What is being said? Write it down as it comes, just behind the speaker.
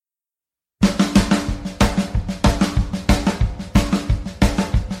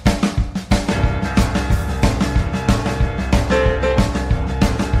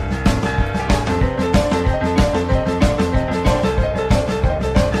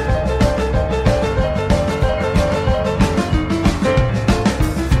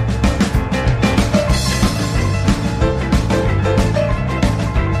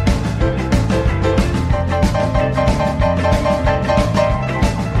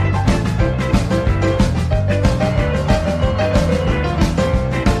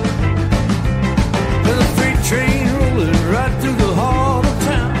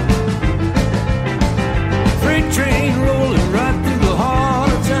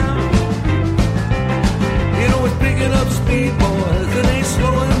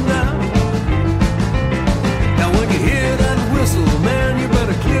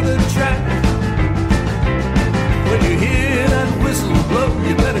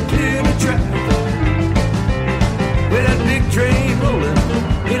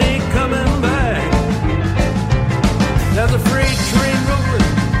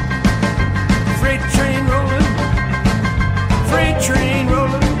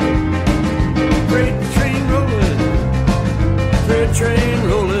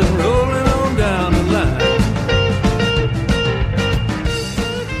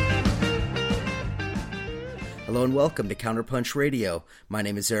and welcome to Counterpunch Radio. My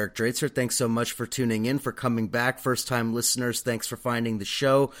name is Eric Draitser. Thanks so much for tuning in, for coming back. First-time listeners, thanks for finding the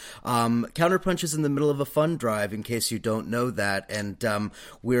show. Counterpunch is in the middle of a fund drive, in case you don't know that, and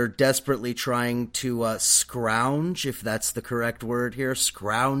we're desperately trying to scrounge, if that's the correct word here,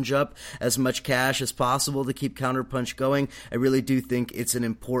 scrounge up as much cash as possible to keep Counterpunch going. I really do think it's an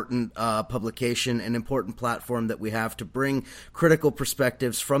important publication, an important platform that we have to bring critical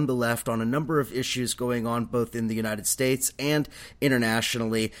perspectives from the left on a number of issues going on both in the United States and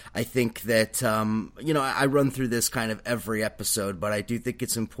internationally. I think that, I run through this kind of every episode, but I do think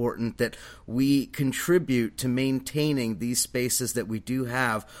it's important that we contribute to maintaining these spaces that we do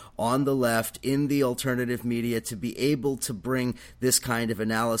have on the left in the alternative media to be able to bring this kind of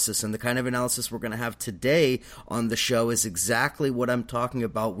analysis. And the kind of analysis we're going to have today on the show is exactly what I'm talking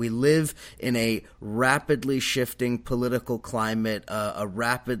about. We live in a rapidly shifting political climate, a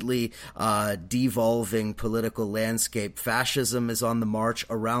rapidly devolving political landscape. Fascism is on the march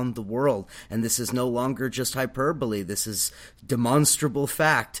around the world, and this is no longer just hyperbole. This is demonstrable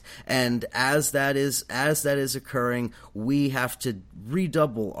fact. And as that is occurring, we have to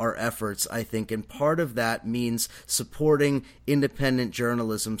redouble our efforts, I think, and part of that means supporting independent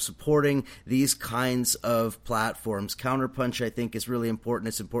journalism, supporting these kinds of platforms. Counterpunch, I think, is really important.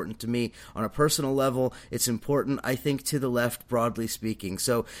 It's important to me on a personal level. It's important, I think, to the left, broadly speaking.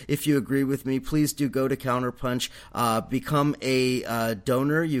 So if you agree with me, please do go to Counterpunch, become a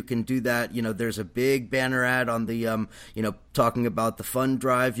donor. You can do that. There's a big banner ad on the, talking about the fund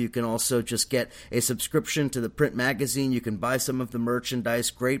drive. You can also just get a subscription to the print magazine. You can buy some of the merchandise,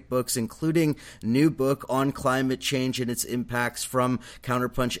 great books, including new book on climate change and its impacts from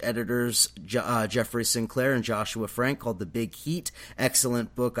Counterpunch editors Jeffrey Sinclair and Joshua Frank, called The Big Heat.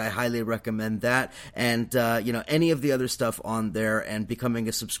 Excellent book. I highly recommend that. And, any of the other stuff on there, and becoming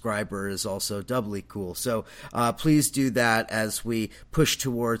a subscriber is also doubly cool. So please do that as we push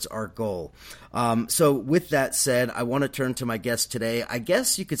towards our goal. So with that said, I want to turn to my guest today. I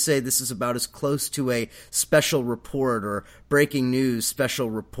guess you could say this is about as close to a special report or breaking news special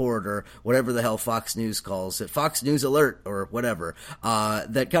report or whatever the hell Fox News calls it, Fox News Alert or whatever,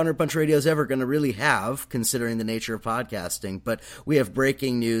 that Counterpunch Radio is ever going to really have, considering the nature of podcasting. But we have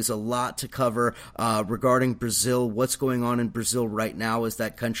breaking news, a lot to cover regarding Brazil, what's going on in Brazil right now as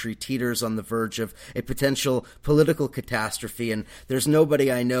that country teeters on the verge of a potential political catastrophe. And there's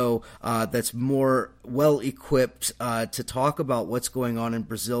nobody I know that's more well-equipped to talk about what's going on in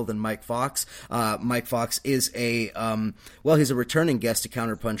Brazil than Mike Fox. Mike Fox is he's a returning guest to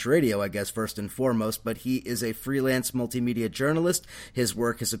Counterpunch Radio, I guess, first and foremost, but he is a freelance multimedia journalist. His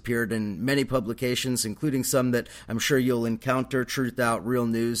work has appeared in many publications, including some that I'm sure you'll encounter, Truth Out, Real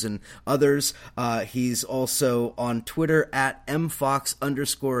News, and others. He's also on Twitter at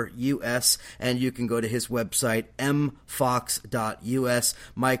mfox_US, and you can go to his website, mfox.us.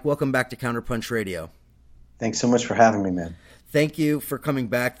 Mike, welcome back to Counterpunch Radio. Thanks so much for having me, man. Thank you for coming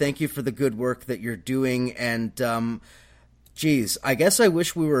back. Thank you for the good work that you're doing. And, I guess I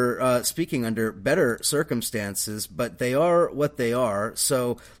wish we were speaking under better circumstances, but they are what they are.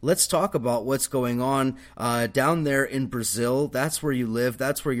 So let's talk about what's going on down there in Brazil. That's where you live.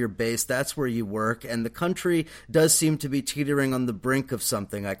 That's where you're based. That's where you work. And the country does seem to be teetering on the brink of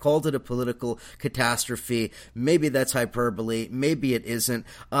something. I called it a political catastrophe. Maybe that's hyperbole. Maybe it isn't.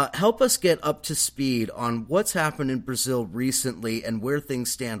 Help us get up to speed on what's happened in Brazil recently and where things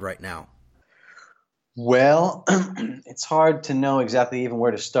stand right now. Well, it's hard to know exactly even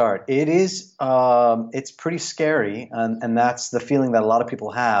where to start. It is, it's pretty scary, and that's the feeling that a lot of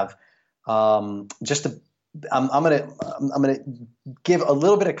people have. I'm gonna give a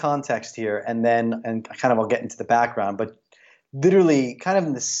little bit of context here, and kind of I'll get into the background. But literally, kind of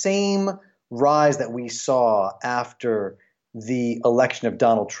in the same rise that we saw after the election of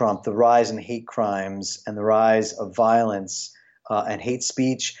Donald Trump, the rise in hate crimes and the rise of violence and hate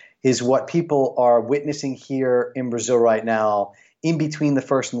speech, is what people are witnessing here in Brazil right now. In between the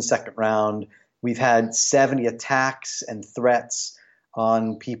first and the second round, we've had 70 attacks and threats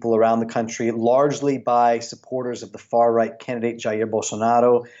on people around the country, largely by supporters of the far-right candidate Jair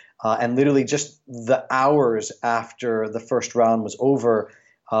Bolsonaro. And literally just the hours after the first round was over,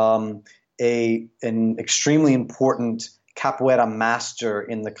 an extremely important capoeira master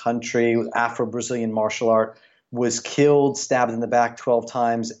in the country, Afro-Brazilian martial art, was killed, stabbed in the back 12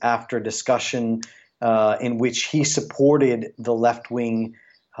 times after a discussion in which he supported the left-wing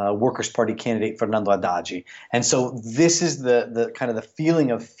Workers' Party candidate Fernando Haddad. And so this is the kind of the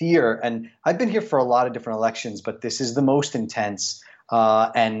feeling of fear. And I've been here for a lot of different elections, but this is the most intense,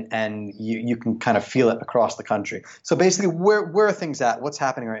 and you can kind of feel it across the country. So basically, where are things at? What's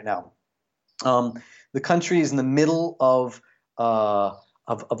happening right now? The country is in the middle of a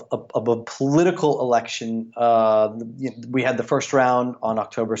political election. We had the first round on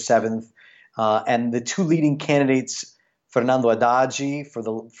October 7th, and the two leading candidates, Fernando Haddad for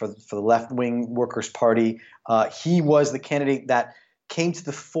the left-wing Workers' Party, he was the candidate that came to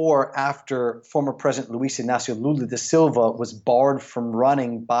the fore after former President Luiz Inácio Lula da Silva was barred from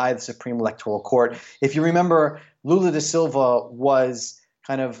running by the Supreme Electoral Court. If you remember, Lula da Silva was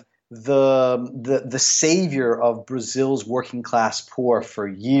kind of the savior of Brazil's working class poor for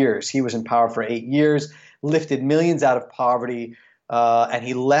years. He was in power for 8 years, lifted millions out of poverty, and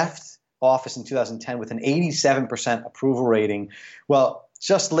he left office in 2010 with an 87% approval rating. Well,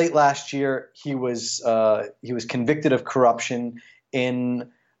 just late last year, he was convicted of corruption in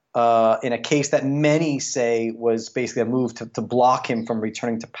a case that many say was basically a move to block him from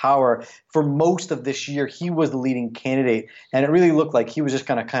returning to power. For most of this year, he was the leading candidate, and it really looked like he was just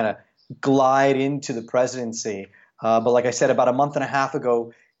going to kind of glide into the presidency. But like I said, about a month and a half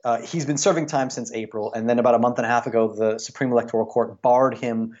ago, he's been serving time since April, and then about a month and a half ago, the Supreme Electoral Court barred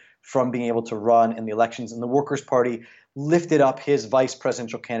him from being able to run in the elections, and the Workers' Party lifted up his vice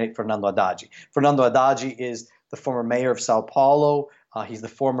presidential candidate, Fernando Haddad. Fernando Haddad is the former mayor of Sao Paulo. He's the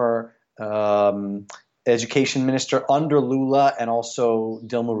former education minister under Lula, and also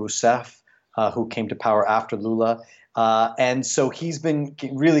Dilma Rousseff, who came to power after Lula. And so he's been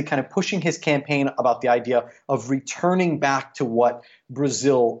really kind of pushing his campaign about the idea of returning back to what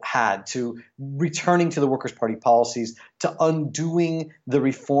Brazil had, to returning to the Workers' Party policies, to undoing the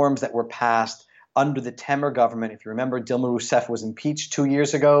reforms that were passed under the Temer government. If you remember, Dilma Rousseff was impeached 2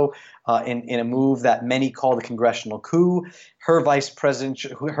 years ago in a move that many call the congressional coup. Her vice president,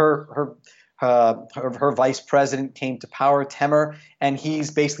 her vice president came to power, Temer, and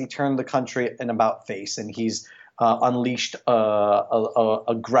he's basically turned the country in about face, and he's unleashed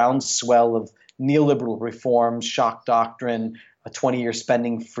a groundswell of neoliberal reforms, shock doctrine, a 20-year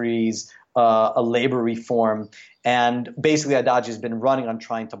spending freeze, a labor reform. And basically, Haddad has been running on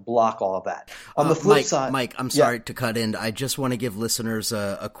trying to block all of that. On the flip side, Mike, I'm sorry to cut in. I just want to give listeners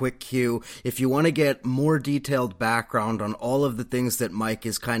a quick cue. If you want to get more detailed background on all of the things that Mike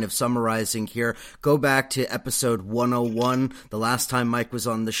is kind of summarizing here, go back to episode 101. The last time Mike was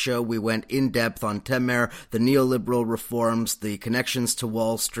on the show, we went in depth on Temer, the neoliberal reforms, the connections to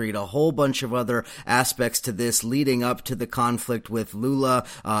Wall Street, a whole bunch of other aspects to this leading up to the conflict with Lula,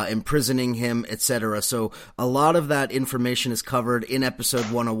 imprisoning him, etc. So a lot of that information is covered in episode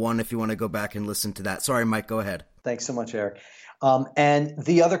 101 if you want to go back and listen to that. Sorry, Mike, go ahead. Thanks so much, Eric. And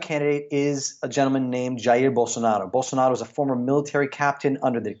the other candidate is a gentleman named Jair Bolsonaro. Bolsonaro is a former military captain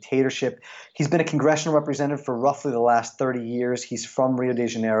under the dictatorship. He's been a congressional representative for roughly the last 30 years. He's from Rio de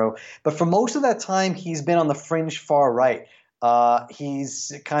Janeiro. But for most of that time, he's been on the fringe far right.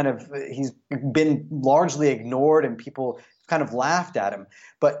 He's been largely ignored, and people kind of laughed at him.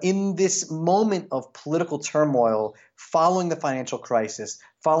 But in this moment of political turmoil, following the financial crisis,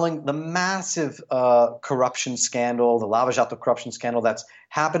 following the massive corruption scandal, the Lava Jato corruption scandal that's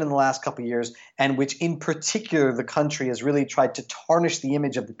happened in the last couple of years, and which in particular the country has really tried to tarnish the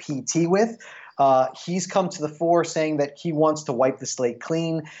image of the PT with, he's come to the fore saying that he wants to wipe the slate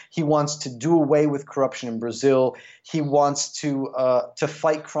clean. He wants to do away with corruption in Brazil. He wants to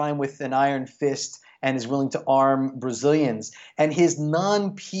fight crime with an iron fist, and is willing to arm Brazilians. And his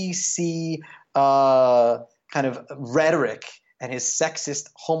non-PC kind of rhetoric and his sexist,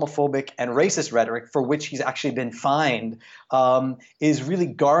 homophobic, and racist rhetoric, for which he's actually been fined, is really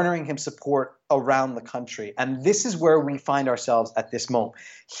garnering him support around the country. And this is where we find ourselves at this moment.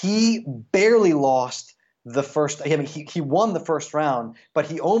 He barely lost the first – I mean, he won the first round, but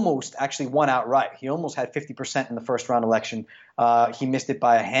he almost actually won outright. He almost had 50% in the first round election. He missed it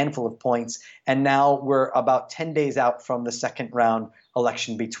by a handful of points. And now we're about 10 days out from the second round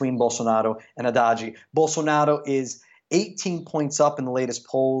election between Bolsonaro and Haddad. Bolsonaro is 18 points up in the latest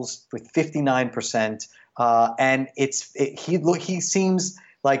polls with 59%. And he seems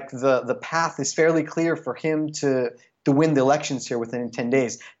like the path is fairly clear for him to win the elections here within 10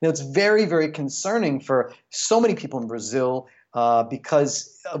 days. Now, it's very, very concerning for so many people in Brazil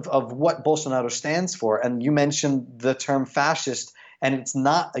because of what Bolsonaro stands for. And you mentioned the term fascist, and it's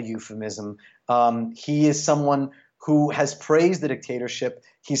not a euphemism. He is someone who has praised the dictatorship.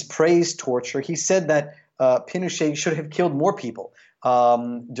 He's praised torture. He said that Pinochet should have killed more people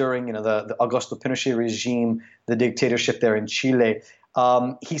during the Augusto Pinochet regime, the dictatorship there in Chile.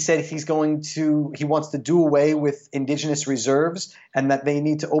 He said he wants to do away with indigenous reserves and that they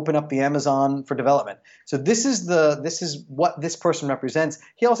need to open up the Amazon for development. So this is what this person represents.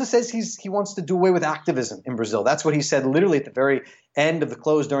 He also says he wants to do away with activism in Brazil. That's what he said literally at the very end of the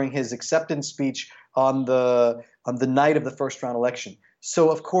close during his acceptance speech on the night of the first round election.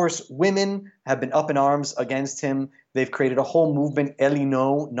 So of course, women have been up in arms against him. They've created a whole movement, Ele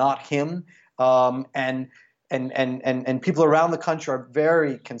No, not him, and people around the country are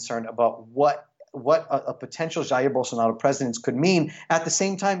very concerned about what a potential Jair Bolsonaro presidency could mean. At the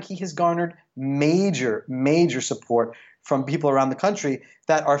same time, he has garnered major support from people around the country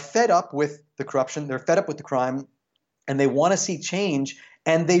that are fed up with the corruption, they're fed up with the crime, and they want to see change,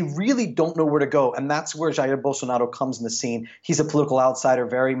 and they really don't know where to go. And that's where Jair Bolsonaro comes in the scene. He's a political outsider,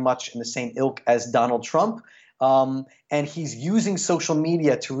 very much in the same ilk as Donald Trump. And he's using social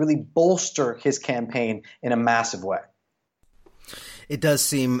media to really bolster his campaign in a massive way. It does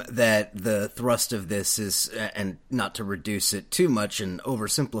seem that the thrust of this is, and not to reduce it too much and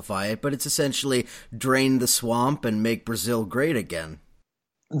oversimplify it, but it's essentially drain the swamp and make Brazil great again.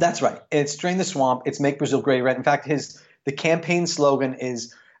 That's right. It's drain the swamp. It's make Brazil great again. In fact, the campaign slogan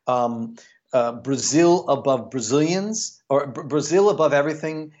is Brazil above Brazilians, or Brazil above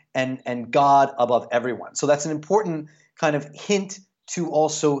everything, and God above everyone. So that's an important kind of hint to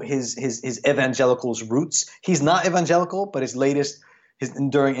also his evangelical's roots. He's not evangelical, but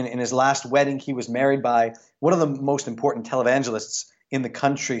in his last wedding, he was married by one of the most important televangelists in the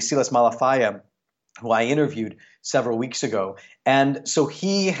country, Silas Malafaia, who I interviewed several weeks ago. And so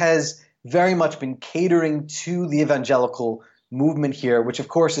he has very much been catering to the evangelical movement here, which of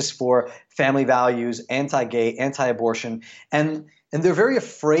course is for family values, anti-gay, anti-abortion, and they're very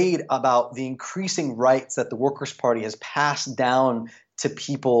afraid about the increasing rights that the Workers' Party has passed down to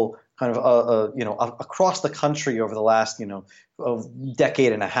people kind of across the country over the last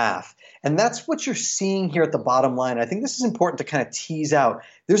decade and a half. And that's what you're seeing here at the bottom line. I think this is important to kind of tease out.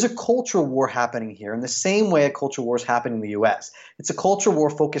 There's a cultural war happening here in the same way a cultural war is happening in the U.S. It's a cultural war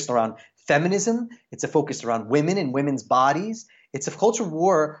focused around feminism. It's a focus around women and women's bodies. It's a cultural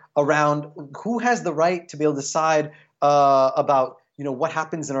war around who has the right to be able to decide about what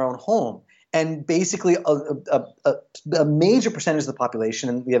happens in our own home. And basically a major percentage of the population,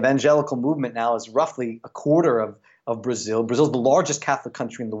 and the evangelical movement now is roughly a quarter of Brazil. Brazil is the largest Catholic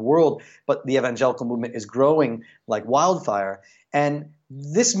country in the world, but the evangelical movement is growing like wildfire. And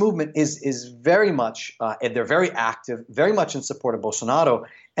this movement is very much, they're very active, very much in support of Bolsonaro,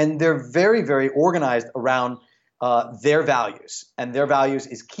 and they're very, very organized around their values. And their values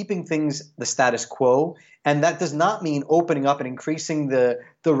is keeping things the status quo. And that does not mean opening up and increasing the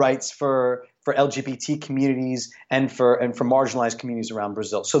rights for LGBT communities and for marginalized communities around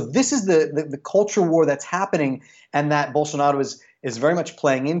Brazil. So this is the culture war that's happening, and that Bolsonaro is very much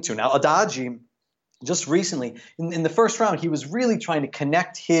playing into. Now, Haddad, just recently, in the first round, he was really trying to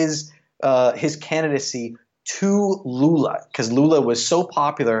connect his candidacy to Lula, because Lula was so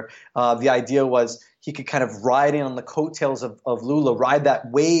popular. The idea was he could kind of ride in on the coattails of Lula, ride that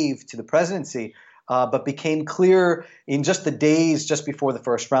wave to the presidency. But became clear in just the days just before the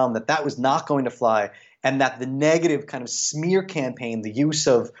first round that was not going to fly, and that the negative kind of smear campaign, the use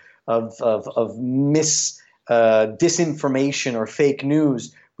of disinformation or fake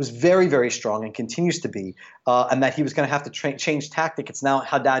news, was very, very strong and continues to be, and that he was going to have to change tactic. It's now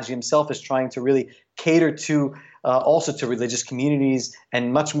Haddad himself is trying to really cater to also to religious communities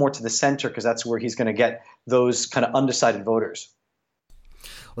and much more to the center, because that's where he's going to get those kind of undecided voters.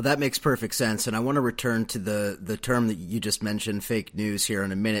 Well, that makes perfect sense, and I want to return to the term that you just mentioned, fake news, here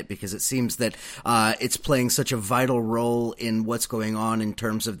in a minute, because it seems that it's playing such a vital role in what's going on in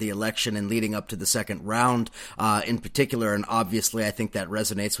terms of the election and leading up to the second round in particular, and obviously I think that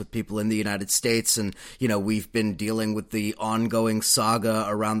resonates with people in the United States, and we've been dealing with the ongoing saga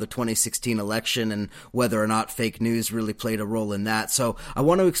around the 2016 election and whether or not fake news really played a role in that, so I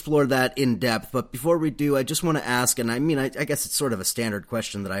want to explore that in depth, but before we do, I just want to ask, and I guess it's sort of a standard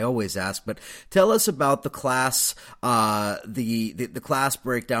question that I always ask, but tell us about the class, the class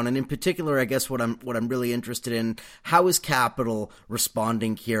breakdown, and in particular, I guess what I'm really interested in, how is Capital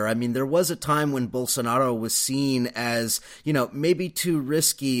responding here? I mean, there was a time when Bolsonaro was seen as, maybe too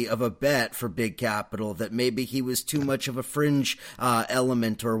risky of a bet for big capital, that maybe he was too much of a fringe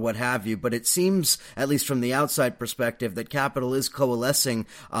element or what have you, but it seems, at least from the outside perspective, that Capital is coalescing.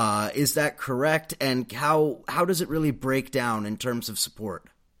 Is that correct? And how does it really break down in terms of support?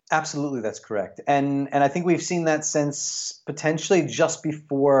 Absolutely, that's correct. And I think we've seen that since potentially just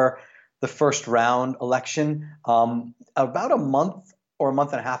before the first round election, about a month or a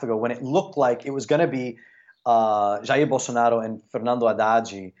month and a half ago, when it looked like it was going to be Jair Bolsonaro and Fernando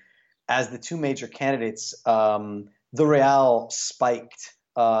Haddad as the two major candidates, the real spiked.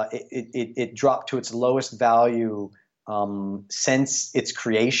 It dropped to its lowest value since its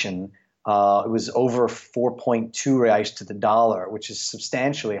creation. It was over 4.2 reais to the dollar, which is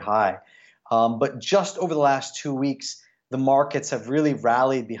substantially high. But just over the last 2 weeks, the markets have really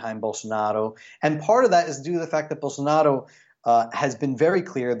rallied behind Bolsonaro. And part of that is due to the fact that Bolsonaro has been very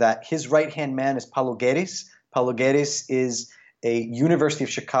clear that his right-hand man is Paulo Guedes. Paulo Guedes is a University of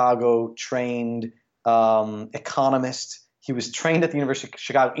Chicago trained economist. He was trained at the University of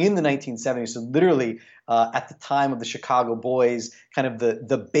Chicago in the 1970s, so literally at the time of the Chicago Boys, kind of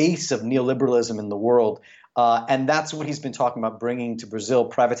the base of neoliberalism in the world. And that's what he's been talking about bringing to Brazil,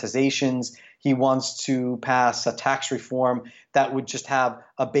 privatizations. He wants to pass a tax reform that would just have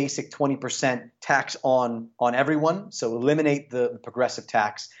a basic 20% tax on everyone, so eliminate the progressive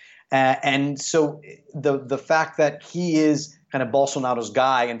tax. And so the fact that he is kind of Bolsonaro's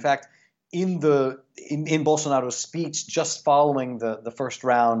guy, in fact, in Bolsonaro's speech just following the first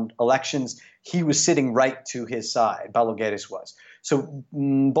round elections, he was sitting right to his side. Paulo Guedes was. So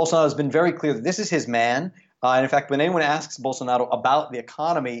Bolsonaro has been very clear that this is his man. And in fact, when anyone asks Bolsonaro about the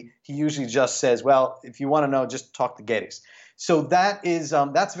economy, he usually just says, well, if you want to know, just talk to Guedes. So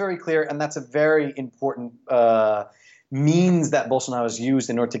that's very clear, and that's a very important means that Bolsonaro has used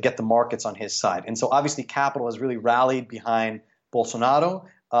in order to get the markets on his side. And so obviously capital has really rallied behind Bolsonaro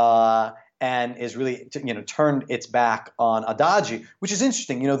and is really turned its back on Haddad, which is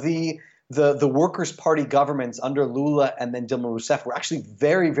interesting. The Workers' Party governments under Lula and then Dilma Rousseff were actually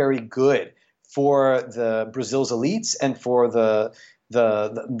very, very good for the Brazil's elites and for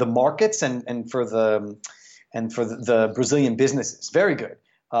the markets and for the Brazilian businesses. Very good.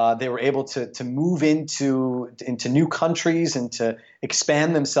 They were able to move into new countries and to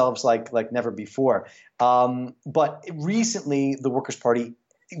expand themselves like never before. But recently, the Workers' Party,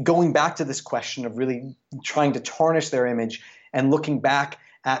 going back to this question of really trying to tarnish their image and looking back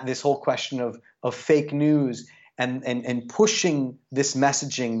at this whole question of fake news and pushing this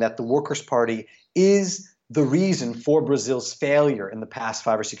messaging that the Workers' Party is the reason for Brazil's failure in the past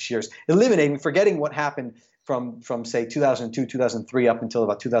 5 or 6 years, forgetting what happened from say 2002, 2003 up until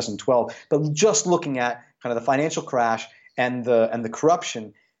about 2012, but just looking at kind of the financial crash and the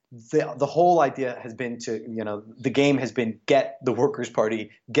corruption. The whole idea has been the game has been get the Workers'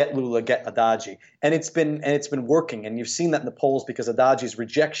 Party, get Lula, get Haddad, and it's been working. And you've seen that in the polls because Haddad's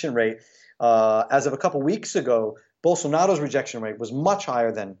rejection rate, as of a couple weeks ago, Bolsonaro's rejection rate was much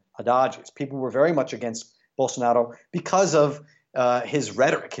higher than Haddad's. People were very much against Bolsonaro because of his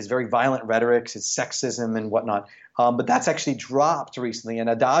rhetoric, his very violent rhetoric, his sexism and whatnot. But that's actually dropped recently, and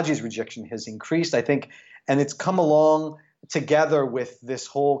Haddad's rejection has increased, I think, and it's come along together with this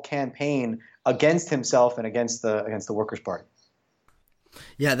whole campaign against himself and against the Workers' Party.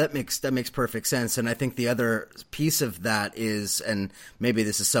 Yeah, that makes perfect sense. And I think the other piece of that is, and maybe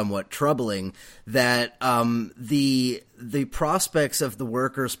this is somewhat troubling, that the prospects of the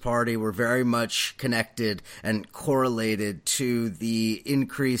Workers' Party were very much connected and correlated to the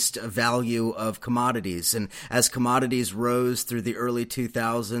increased value of commodities. And as commodities rose through the early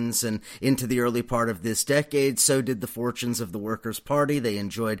 2000s and into the early part of this decade, so did the fortunes of the Workers' Party. They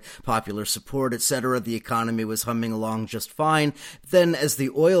enjoyed popular support, etc. The economy was humming along just fine. Then as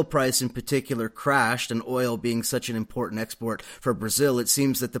the oil price in particular crashed, and oil being such an important export for Brazil, it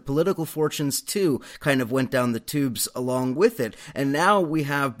seems that the political fortunes too kind of went down the tubes along with it. And now we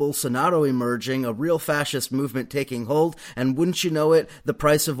have Bolsonaro emerging, a real fascist movement taking hold, and wouldn't you know it, the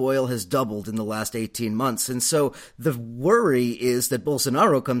price of oil has doubled in the last 18 months. And so the worry is that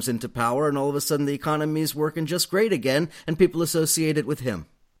Bolsonaro comes into power and all of a sudden the economy is working just great again and people associate it with him.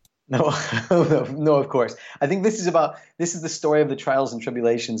 No, no, of course. I think this is the story of the trials and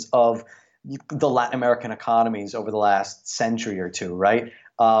tribulations of the Latin American economies over the last century or two, right?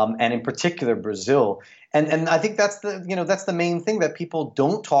 And in particular Brazil. And I think that's the main thing that people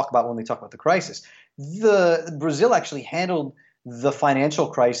don't talk about when they talk about the crisis. Brazil actually handled the financial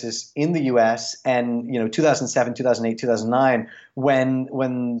crisis in the U.S. and 2007, 2008, 2009,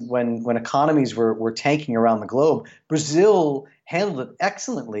 when economies were tanking around the globe, Brazil handled it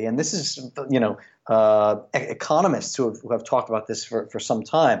excellently. And this is economists who have talked about this for some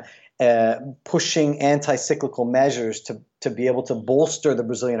time, pushing anti-cyclical measures to be able to bolster the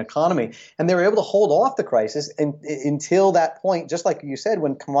Brazilian economy. And they were able to hold off the crisis until that point, just like you said,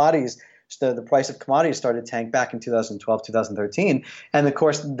 when the price of commodities started to tank back in 2012, 2013. And of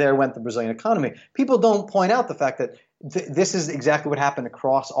course, there went the Brazilian economy. People don't point out the fact that this is exactly what happened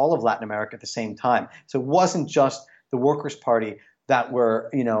across all of Latin America at the same time. So it wasn't just the Workers' Party that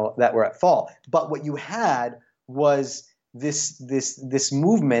were at fault. But what you had was this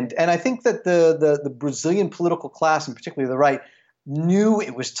movement, and I think that the Brazilian political class, and particularly the right, knew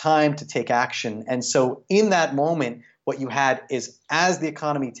it was time to take action. And so in that moment, what you had is, as the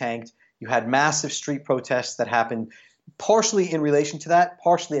economy tanked, you had massive street protests that happened, partially in relation to that,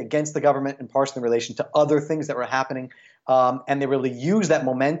 partially against the government, and partially in relation to other things that were happening. And they really used that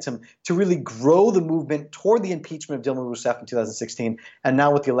momentum to really grow the movement toward the impeachment of Dilma Rousseff in 2016, and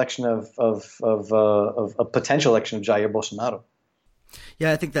now with the election of a potential election of Jair Bolsonaro.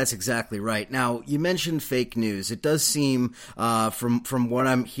 Yeah, I think that's exactly right. Now, you mentioned fake news. It does seem, from what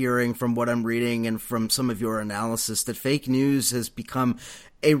I'm hearing, from what I'm reading, and from some of your analysis, that fake news has become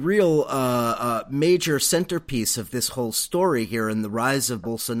a real major centerpiece of this whole story here in the rise of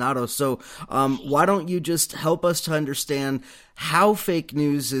Bolsonaro. So why don't you just help us to understand how fake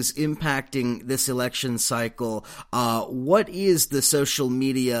news is impacting this election cycle? What is the social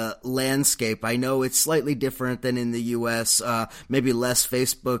media landscape? I know it's slightly different than in the U.S., maybe less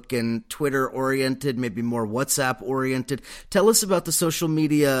Facebook and Twitter oriented, maybe more WhatsApp oriented. Tell us about the social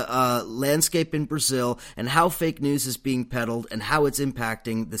media landscape in Brazil and how fake news is being peddled and how it's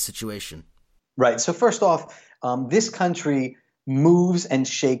impacting the situation. Right. So first off, this country moves and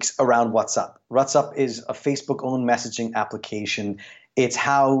shakes around WhatsApp. WhatsApp is a Facebook-owned messaging application. It's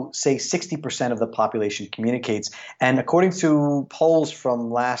how, say, 60% of the population communicates. And according to polls from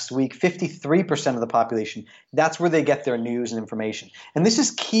last week, 53% of the population, that's where they get their news and information. And this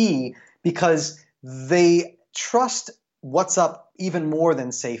is key because they trust WhatsApp even more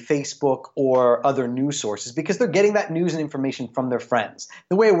than, say, Facebook or other news sources, because they're getting that news and information from their friends.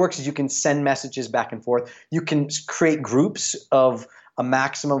 The way it works is you can send messages back and forth. You can create groups of a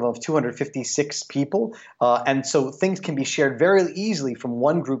maximum of 256 people. And so things can be shared very easily from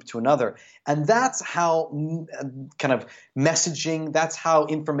one group to another. And that's how kind of messaging, that's how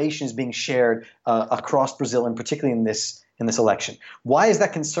information is being shared across Brazil, and particularly in this election. Why is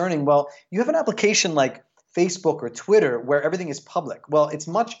that concerning? Well, you have an application like Facebook or Twitter where everything is public. Well, it's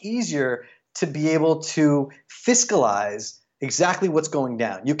much easier to be able to fiscalize exactly what's going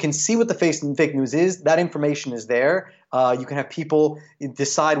down. You can see what the fake news is. That information is there. You can have people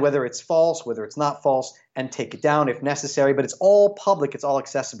decide whether it's false, whether it's not false, and take it down if necessary. But it's all public. It's all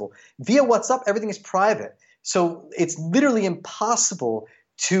accessible. Via WhatsApp, everything is private. So it's literally impossible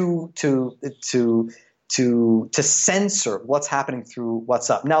to censor what's happening through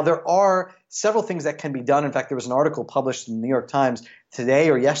WhatsApp. Now, there are several things that can be done. In fact, there was an article published in the New York Times today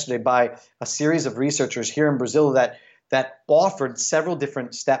or yesterday by a series of researchers here in Brazil that offered several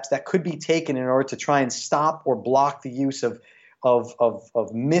different steps that could be taken in order to try and stop or block the use of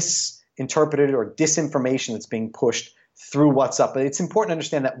misinterpreted or disinformation that's being pushed through WhatsApp. But it's important to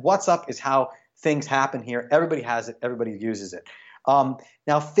understand that WhatsApp is how things happen here. Everybody has it. Everybody uses it.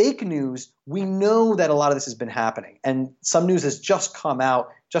 Now, fake news, we know that a lot of this has been happening, and some news has just come out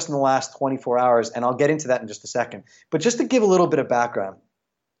just in the last 24 hours, and I'll get into that in just a second. But just to give a little bit of background,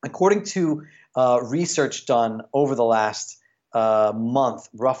 according to research done over the last month,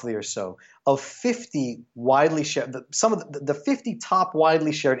 roughly or so, of 50 widely shared, some of the 50 top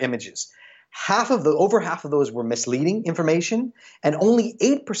widely shared images, over half of those were misleading information, and only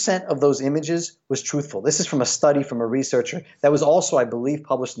 8% of those images was truthful. This is from a study from a researcher that was also, I believe,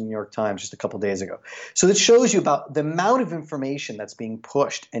 published in the New York Times just a couple of days ago. So this shows you about the amount of information that's being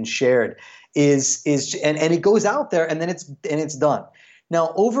pushed and shared and it goes out there and then it's done.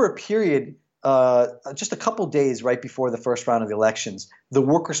 Now, over a period, just a couple days right before the first round of the elections, the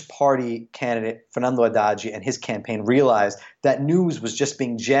Workers' Party candidate Fernando Haddad and his campaign realized that news was just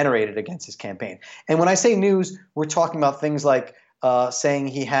being generated against his campaign. And when I say news, we're talking about things like saying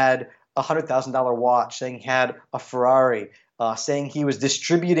he had a $100,000 watch, saying he had a Ferrari, saying he was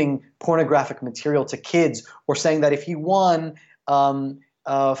distributing pornographic material to kids, or saying that if he won, 4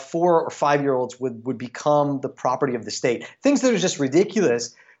 or 5-year-olds would become the property of the state. Things that are just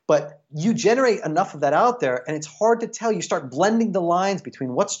ridiculous. But you generate enough of that out there, and it's hard to tell. You start blending the lines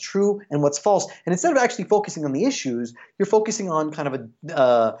between what's true and what's false. And instead of actually focusing on the issues, you're focusing on kind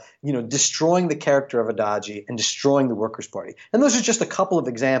of destroying the character of Haddad and destroying the Workers' Party. And those are just a couple of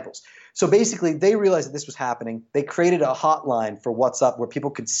examples. So basically, they realized that this was happening. They created a hotline for WhatsApp where people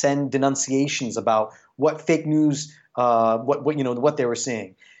could send denunciations about what fake news, what they were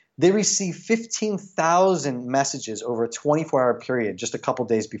seeing. They received 15,000 messages over a 24-hour period just a couple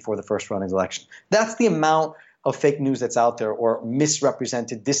days before the first round of the election. That's the amount of fake news that's out there, or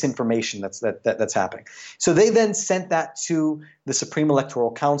misrepresented disinformation that's happening. So they then sent that to the Supreme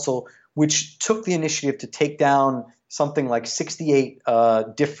Electoral Council, which took the initiative to take down something like 68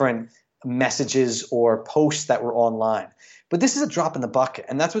 different messages or posts that were online. But this is a drop in the bucket,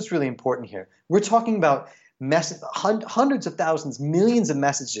 and that's what's really important here. We're talking about hundreds of thousands, millions of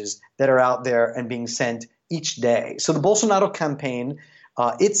messages that are out there and being sent each day. So the Bolsonaro campaign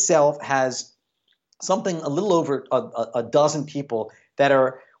itself has something a little over a dozen people that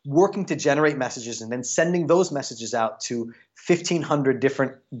are working to generate messages and then sending those messages out to 1,500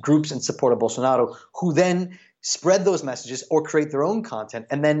 different groups in support of Bolsonaro, who then spread those messages or create their own content.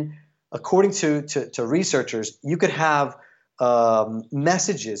 And then, according to researchers, you could have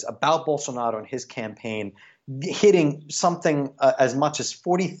messages about Bolsonaro and his campaign hitting something as much as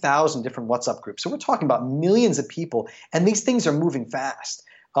 40,000 different WhatsApp groups. So we're talking about millions of people, and these things are moving fast.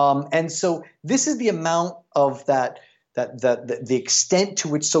 And so this is the amount of the extent to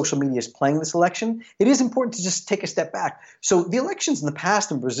which social media is playing this election. It is important to just take a step back. So the elections in the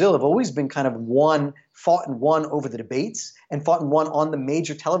past in Brazil have always been kind of fought and won over the debates and fought and won on the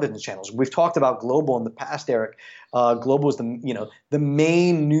major television channels. We've talked about Globo in the past, Eric. Globo is the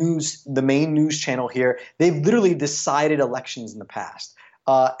main news channel here. They've literally decided elections in the past.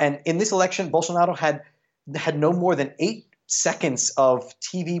 And in this election, Bolsonaro had no more than 8 seconds of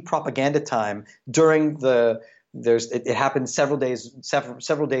TV propaganda time during it happens several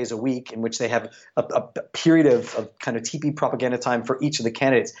days a week, in which they have a period of kind of TV propaganda time for each of the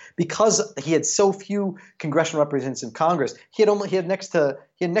candidates. Because he had so few congressional representatives in Congress, he had next to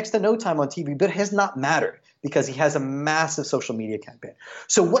no time on TV, but it has not mattered because he has a massive social media campaign.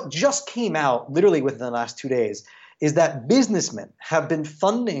 So what just came out literally within the last 2 days is that businessmen have been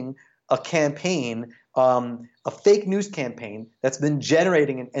funding a campaign, a fake news campaign that's been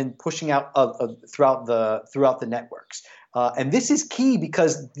generating and pushing out throughout the networks. And this is key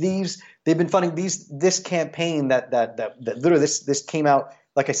because they've been funding this campaign that literally this came out,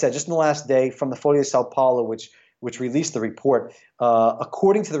 like I said, just in the last day from the Folha de Sao Paulo, which released the report.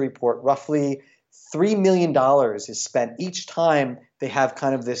 According to the report, roughly $3 million is spent each time they have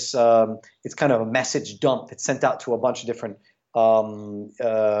kind of this. It's kind of a message dump that's sent out to a bunch of different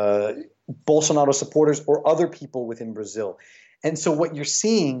Bolsonaro supporters or other people within Brazil. And so what you're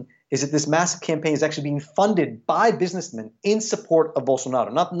seeing is that this massive campaign is actually being funded by businessmen in support of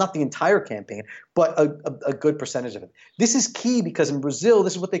Bolsonaro. Not the entire campaign, but a good percentage of it. This is key because in Brazil,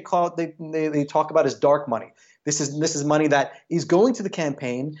 this is what they call it. They talk about as dark money. This is money that is going to the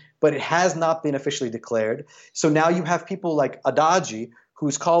campaign, but it has not been officially declared. So now you have people like Haddad,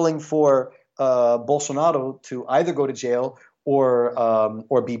 who's calling for Bolsonaro to either go to jail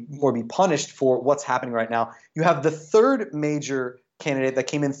or be punished for what's happening right now. You have the third major candidate that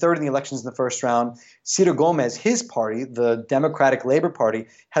came in third in the elections in the first round, Ciro Gomes. His party, the Democratic Labor Party,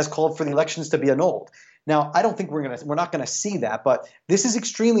 has called for the elections to be annulled. Now, I don't think we're not going to see that, but this is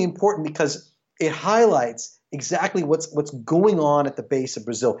extremely important because it highlights exactly what's going on at the base of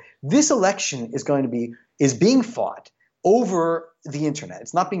Brazil. This election is being fought over the internet.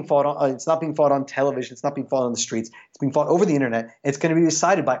 It's not being fought on television. It's not being fought on the streets. It's being fought over the internet. And it's going to be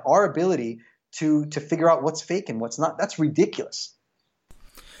decided by our ability to figure out what's fake and what's not. That's ridiculous.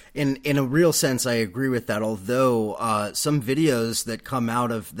 In a real sense, I agree with that. Although some videos that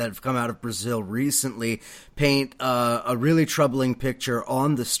have come out of Brazil recently paint a really troubling picture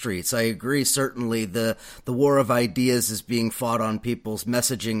on the streets. I agree. Certainly, the war of ideas is being fought on people's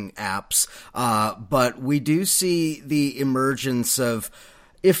messaging apps, but we do see the emergence of,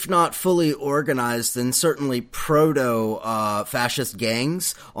 if not fully organized, then certainly proto-fascist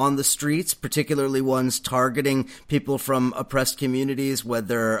gangs on the streets, particularly ones targeting people from oppressed communities,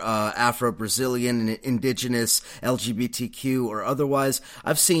 whether Afro-Brazilian, indigenous, LGBTQ, or otherwise.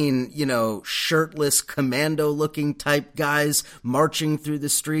 I've seen, shirtless, commando-looking type guys marching through the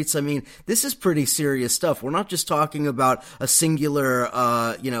streets. I mean, this is pretty serious stuff. We're not just talking about a singular,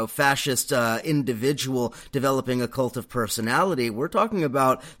 fascist individual developing a cult of personality. We're talking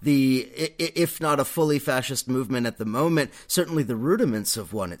about if not a fully fascist movement at the moment, certainly the rudiments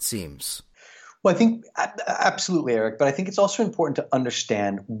of one, it seems. Well, I think absolutely, Eric, but I think it's also important to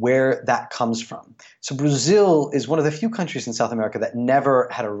understand where that comes from. So Brazil is one of the few countries in South America that never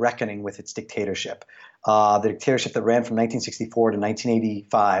had a reckoning with its dictatorship. The dictatorship that ran from 1964 to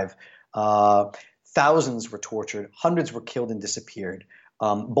 1985. Thousands were tortured, hundreds were killed and disappeared.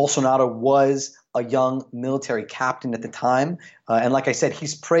 Bolsonaro was a young military captain at the time. And like I said,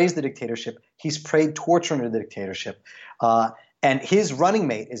 he's praised the dictatorship. He's praised torture under the dictatorship. And his running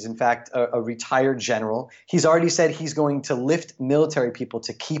mate is, in fact, a retired general. He's already said he's going to lift military people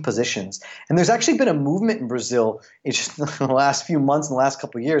to key positions. And there's actually been a movement in Brazil in just the last few months, in the last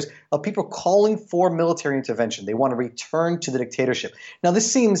couple of years, of people calling for military intervention. They want to return to the dictatorship. Now,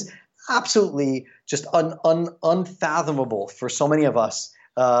 this seems absolutely just unfathomable for so many of us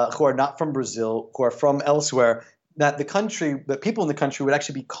who are not from Brazil, who are from elsewhere, that people in the country would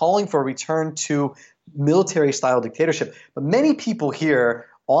actually be calling for a return to military-style dictatorship. But many people here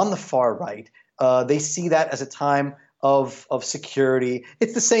on the far right, they see that as a time of security.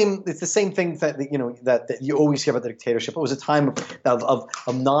 It's the same thing that you always hear about the dictatorship. It was a time of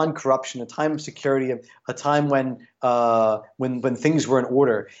non-corruption, a time of security, a time when things were in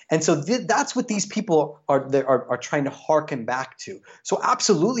order. And so that's what these people are trying to hearken back to. So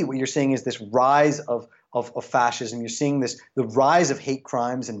absolutely, what you're saying is this rise of fascism. You're seeing the rise of hate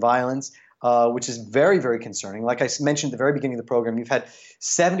crimes and violence, which is very, very concerning. Like I mentioned at the very beginning of the program, you've had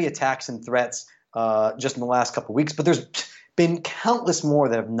 70 attacks and threats just in the last couple of weeks, but there's been countless more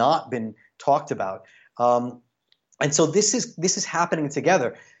that have not been talked about. And so this is happening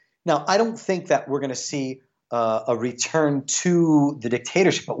together. Now, I don't think that we're going to see a return to the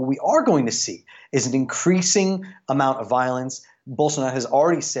dictatorship, but what we are going to see is an increasing amount of violence. Bolsonaro has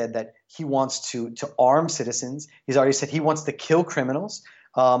already said that he wants to arm citizens. He's already said he wants to kill criminals.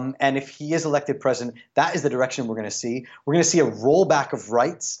 And if he is elected president, that is the direction we're going to see. We're going to see a rollback of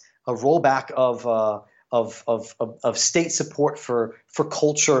rights, a rollback of state support for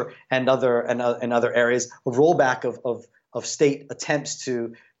culture and other areas, a rollback of state attempts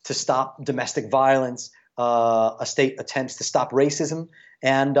to stop domestic violence, a state attempts to stop racism,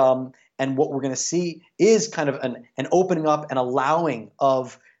 and what we're going to see is kind of an opening up and allowing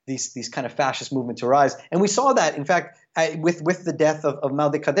of these kind of fascist movement to rise. And we saw that, in fact, with the death of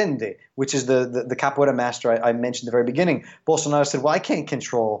Mal Decadente, which is the capoeira master I mentioned at the very beginning. Bolsonaro said, well, I can't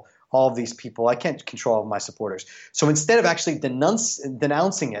control all of these people. I can't control all of my supporters. So instead of actually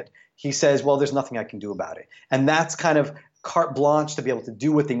denouncing it, he says, well, there's nothing I can do about it. And that's kind of carte blanche to be able to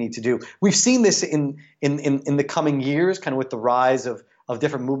do what they need to do. We've seen this in the coming years, kind of with the rise of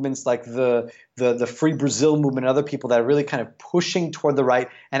different movements like the Free Brazil movement and other people that are really kind of pushing toward the right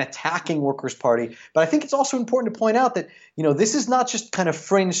and attacking Workers' Party. But I think it's also important to point out that, this is not just kind of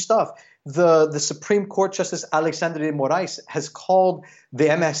fringe stuff. The Supreme Court Justice Alexandre de Moraes has called the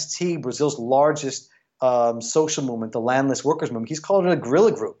MST, Brazil's largest social movement, the landless workers movement, he's called it a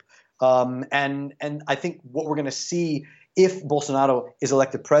guerrilla group. And I think what we're going to see if Bolsonaro is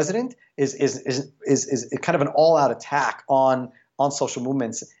elected president is kind of an all-out attack on social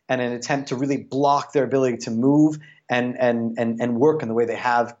movements and an attempt to really block their ability to move and work in the way they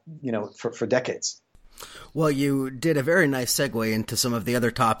have, for decades. Well, you did a very nice segue into some of the other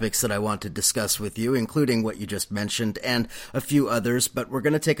topics that I want to discuss with you, including what you just mentioned and a few others, but we're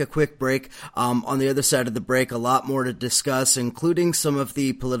going to take a quick break. On the other side of the break, a lot more to discuss, including some of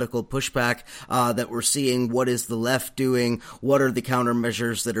the political pushback that we're seeing. What is the left doing? What are the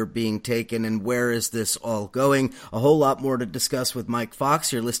countermeasures that are being taken? And where is this all going? A whole lot more to discuss with Mike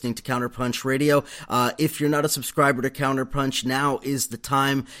Fox. You're listening to Counterpunch Radio. If you're not a subscriber to Counterpunch, now is the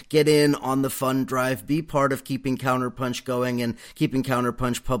time. Get in on the fun drive. Be part of keeping Counterpunch going and keeping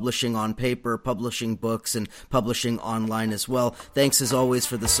Counterpunch publishing on paper, publishing books, and publishing online as well. Thanks as always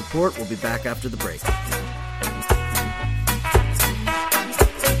for the support. We'll be back after the break.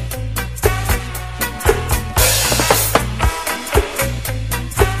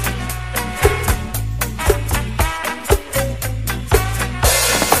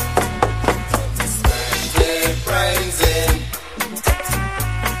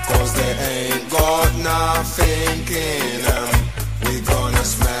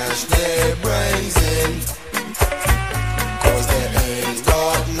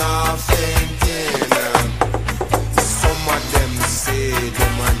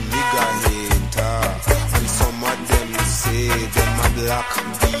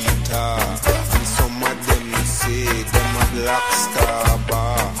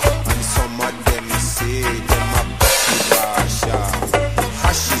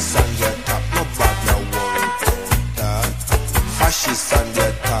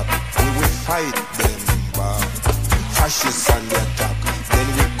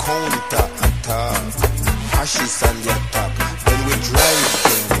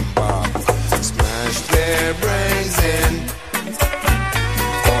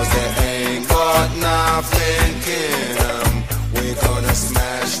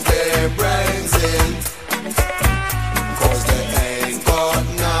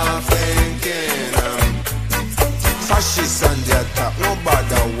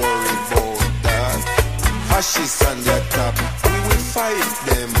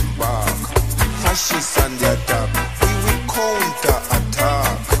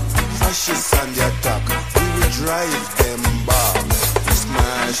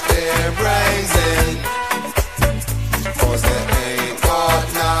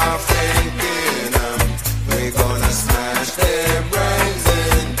 We're gonna smash their brains in.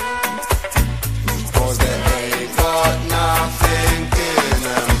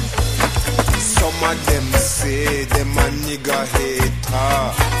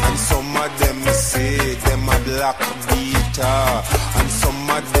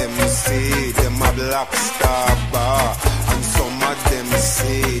 of them say them a black star bar, and some of them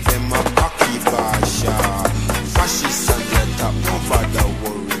say them a cocky basha. Fascists on the top, no bother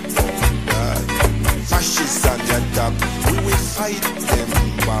worry about that. Fascists on the top, we will fight them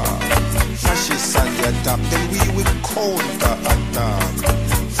back. Fascists on the top, then we will counter attack.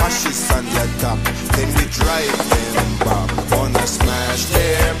 Fascists on the top, then we drive them back. Gonna smash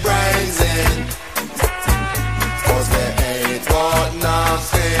their brains in, 'cause they ain't got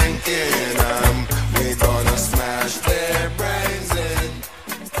nothing in them. We gonna smash their brains in,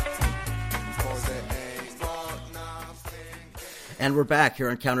 'cause they ain't got nothing in. And we're back here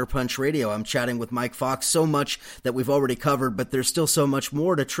on Counterpunch Radio. I'm chatting with Mike Fox. So much that we've already covered, but there's still so much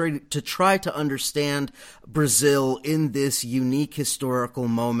more to try to understand Brazil in this unique historical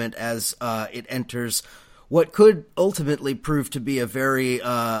moment as it enters what could ultimately prove to be a very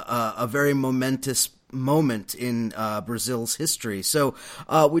momentous moment in Brazil's history. So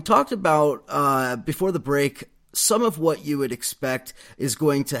we talked about before the break some of what you would expect is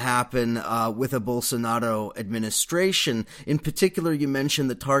going to happen with a Bolsonaro administration. In particular, you mentioned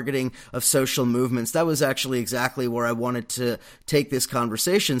the targeting of social movements. That was actually exactly where I wanted to take this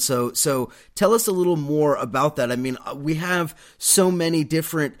conversation. So tell us a little more about that. I mean, we have so many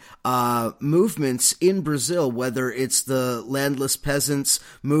different movements in Brazil, whether it's the landless peasants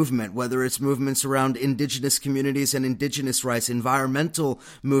movement, whether it's movements around indigenous communities and indigenous rights, environmental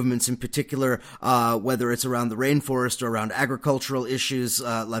movements in particular, whether it's around the rainforest or around agricultural issues,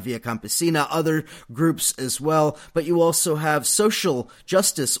 La Via Campesina, other groups as well. But you also have social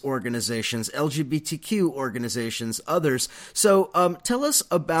justice organizations, LGBTQ organizations, others. So tell us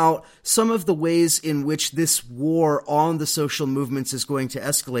about some of the ways in which this war on the social movements is going to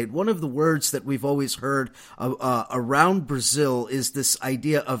escalate. One of the words that we've always heard around Brazil is this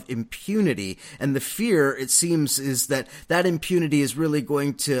idea of impunity. And the fear, it seems, is that that impunity is really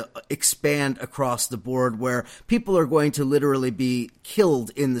going to expand across the board, where people are going to literally be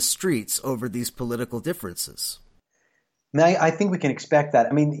killed in the streets over these political differences. I think we can expect that.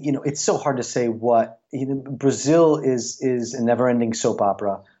 I mean, it's so hard to say what Brazil is a never-ending soap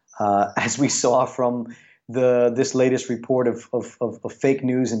opera, as we saw from this latest report of fake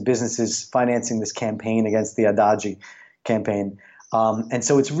news and businesses financing this campaign against the Haddad campaign. And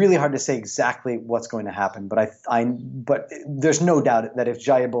so it's really hard to say exactly what's going to happen. But but there's no doubt that if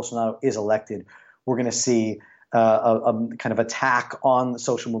Jair Bolsonaro is elected, we're going to see a kind of attack on the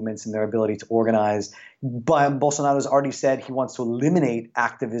social movements and their ability to organize. But Bolsonaro has already said he wants to eliminate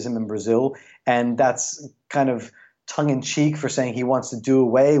activism in Brazil, and that's kind of tongue-in-cheek for saying he wants to do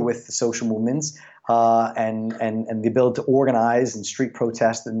away with the social movements and the ability to organize and street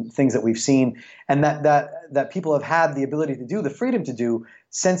protest and things that we've seen, and that people have had the ability to do, the freedom to do,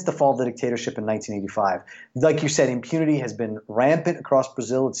 since the fall of the dictatorship in 1985. Like you said, impunity has been rampant across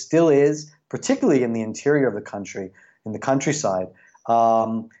Brazil. It still is, particularly in the interior of the country, in the countryside.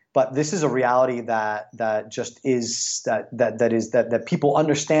 But this is a reality that just is that people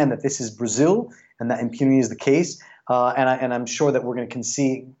understand that this is Brazil and that impunity is the case. And I'm sure that we're going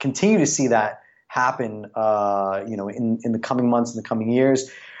to continue to see that happen, in the coming months and the coming years.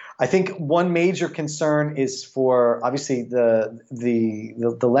 I think one major concern is for, obviously, the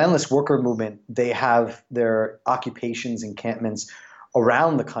landless worker movement. They have their occupations, encampments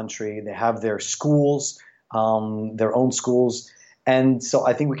around the country. They have their schools, their own schools. And so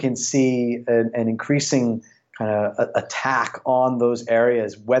I think we can see an increasing kind of attack on those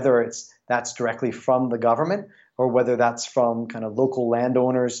areas, whether that's directly from the government or whether that's from kind of local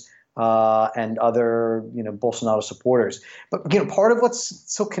landowners and other, Bolsonaro supporters. But part of what's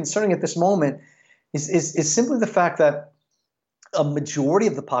so concerning at this moment is simply the fact that a majority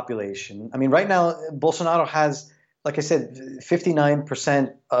of the population. I mean, right now Bolsonaro has, like I said,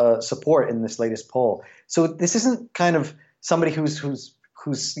 59% support in this latest poll. So this isn't kind of somebody who's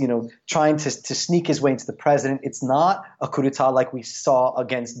trying to sneak his way into the president. It's not a coup d'etat like we saw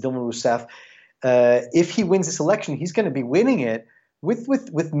against Dilma Rousseff. If he wins this election, he's going to be winning it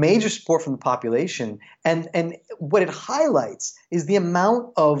with major support from the population. And what it highlights is the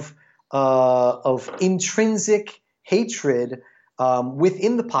amount of intrinsic hatred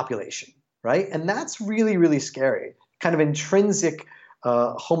within the population, right? And that's really, really scary. Kind of intrinsic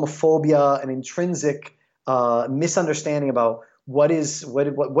homophobia and intrinsic misunderstanding about what is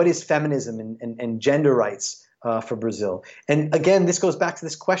feminism and gender rights for Brazil. And again, this goes back to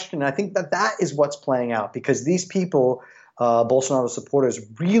this question. And I think that is what's playing out, because these people, Bolsonaro supporters,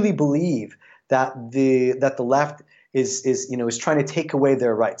 really believe that the left is trying to take away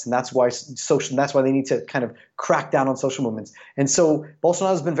their rights, and that's why they need to kind of crack down on social movements. And so Bolsonaro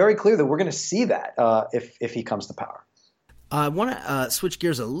has been very clear that we're going to see that if he comes to power. I want to switch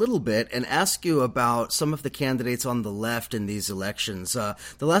gears a little bit and ask you about some of the candidates on the left in these elections. The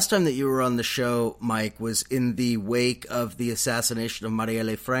last time that you were on the show, Mike, was in the wake of the assassination of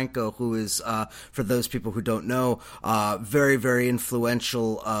Marielle Franco, who is, for those people who don't know, very, very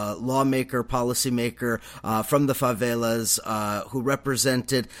influential lawmaker, policymaker from the favelas, who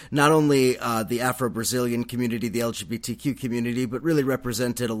represented not only the Afro-Brazilian community, the LGBTQ community, but really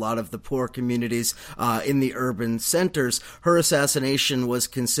represented a lot of the poor communities in the urban centers. Her assassination was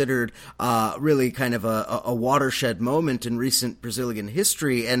considered really kind of a watershed moment in recent Brazilian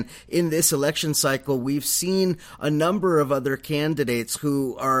history. And in this election cycle, we've seen a number of other candidates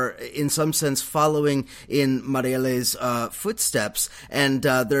who are, in some sense, following in Marielle's footsteps. And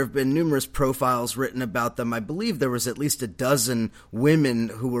there have been numerous profiles written about them. I believe there was at least a dozen women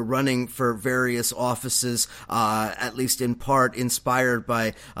who were running for various offices, at least in part inspired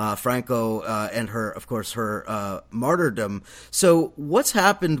by Franco and her, of course, her martyrdom. So what's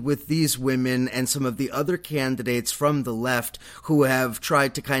happened with these women and some of the other candidates from the left who have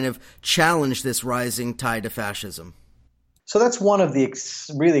tried to kind of challenge this rising tide of fascism? So that's one of the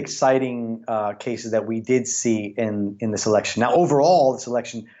really exciting cases that we did see in this election. Now, overall, this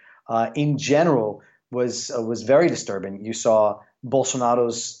election in general was very disturbing. You saw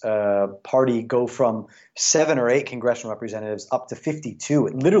Bolsonaro's party go from 7 or 8 congressional representatives up to 52.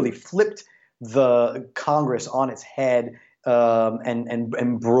 It literally flipped the Congress on its head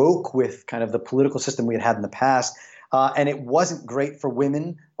and broke with kind of the political system we had in the past. And it wasn't great for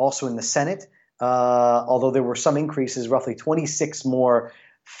women also in the Senate, although there were some increases, roughly 26 more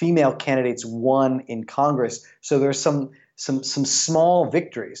female candidates won in Congress. So there's some small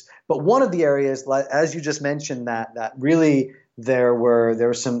victories. But one of the areas, as you just mentioned, that really there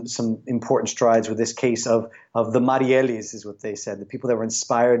were some important strides with this case of the Marielles, is what they said, the people that were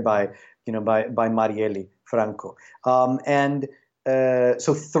inspired by Marielle Franco.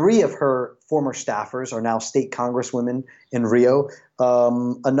 So 3 of her former staffers are now state congresswomen in Rio.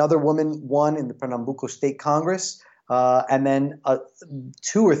 Another woman won in the Pernambuco State Congress. And then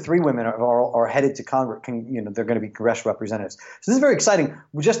 2 or 3 women are headed to Congress. They're going to be congressional representatives. So this is very exciting.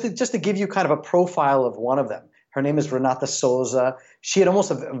 Just to give you kind of a profile of one of them. Her name is Renata Souza. She had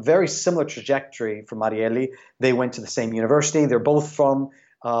almost a very similar trajectory from Marielle. They went to the same university. They're both from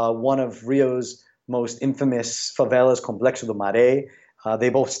one of Rio's most infamous favelas, Complexo do Maré. They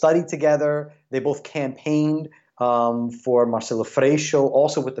both studied together. They both campaigned for Marcelo Freixo,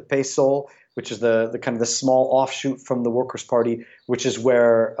 also with the PSOL, which is the kind of the small offshoot from the Workers' Party, which is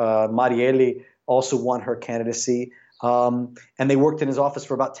where Marielle also won her candidacy. And they worked in his office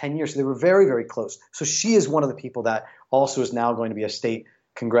for about 10 years. So they were very, very close. So she is one of the people that also is now going to be a state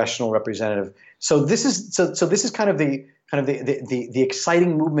congressional representative. So this is kind of the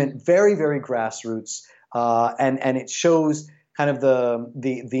exciting movement, very, very grassroots, and it shows kind of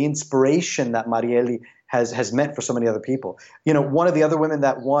the inspiration that Marielle has meant for so many other people. One of the other women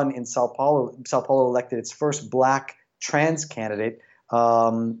that won in Sao Paulo elected its first black trans candidate,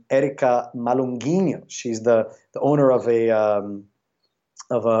 Erica Malunguinho. She's the owner of a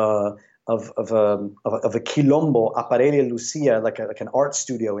Quilombo, Aparelho Lucia, like an art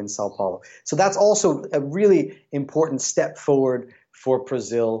studio in Sao Paulo. So that's also a really important step forward for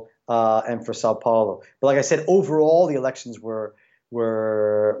Brazil and for Sao Paulo. But like I said, overall the elections were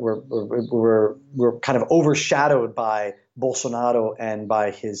kind of overshadowed by Bolsonaro and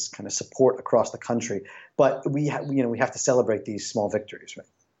by his kind of support across the country. But we have to celebrate these small victories, right?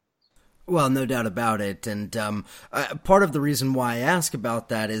 Well, no doubt about it. And part of the reason why I ask about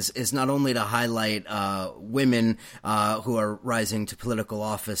that is not only to highlight women who are rising to political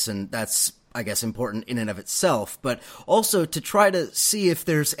office, and that's, I guess, important in and of itself, but also to try to see if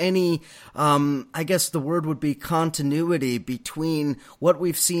there's any, I guess the word would be continuity between what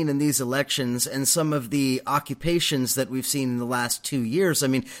we've seen in these elections and some of the occupations that we've seen in the last 2 years. I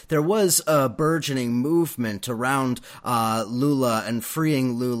mean, there was a burgeoning movement around Lula and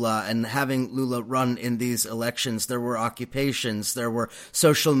freeing Lula and having Lula run in these elections. There were occupations, there were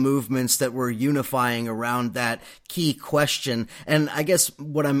social movements that were unifying around that key question. And I guess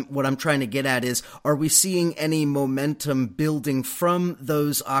what I'm trying to get at is, are we seeing any momentum building from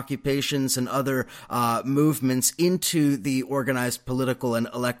those occupations and other movements into the organized political and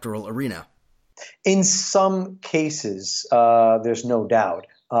electoral arena? In some cases, there's no doubt.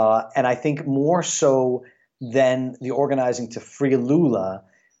 And I think more so than the organizing to free Lula,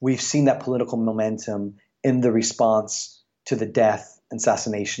 we've seen that political momentum in the response to the death and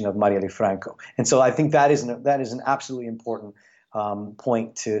assassination of Marielle Franco. And so I think that is an absolutely important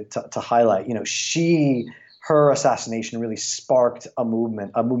point to highlight. Her assassination really sparked a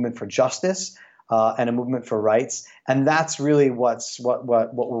movement for justice, and a movement for rights. And that's really what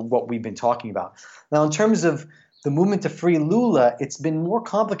we've been talking about. Now, in terms of the movement to free Lula, it's been more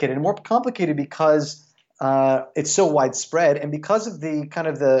complicated because it's so widespread, and because of the kind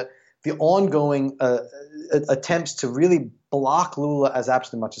of the ongoing attempts to really block Lula as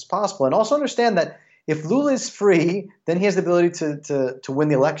absolutely much as possible. And also understand that if Lula is free, then he has the ability to win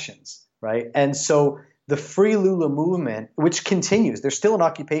the elections, right? And so the Free Lula movement, which continues, there's still an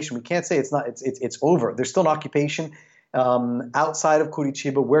occupation. We can't say it's over. There's still an occupation outside of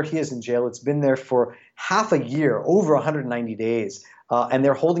Curitiba where he is in jail. It's been there for half a year, over 190 days, and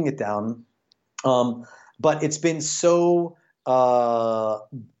they're holding it down. But it's been so kind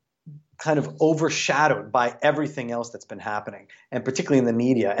of overshadowed by everything else that's been happening, and particularly in the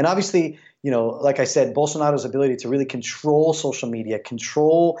media. And obviously, like I said, Bolsonaro's ability to really control social media,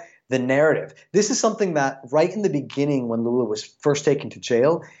 control the narrative. This is something that right in the beginning, when Lula was first taken to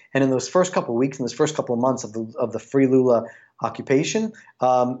jail, and in those first couple of weeks, in those first couple of months of the Free Lula occupation,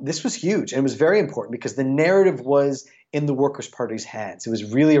 this was huge. And it was very important because the narrative was in the Workers' Party's hands. It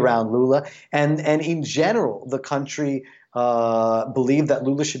was really around Lula. And in general, the country believed that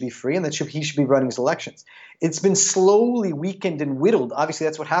Lula should be free and that he should be running his elections. It's been slowly weakened and whittled. Obviously,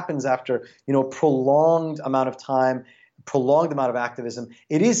 that's what happens after prolonged amount of time, prolonged amount of activism.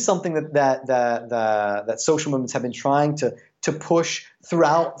 It is something that social movements have been trying to push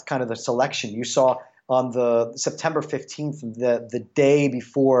throughout kind of the selection. You saw on the September 15th, the day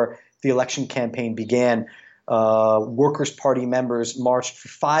before the election campaign began, Workers' Party members marched for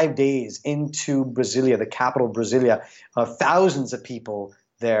 5 days into Brasilia, the capital of Brasilia, thousands of people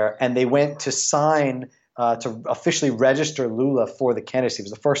there, and they went to sign to officially register Lula for the candidacy. It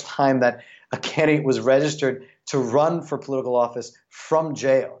was the first time that a candidate was registered to run for political office from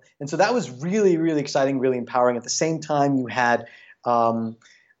jail. And so that was really, really exciting, really empowering. At the same time, you had several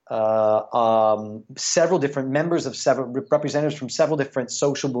different members of several representatives from several different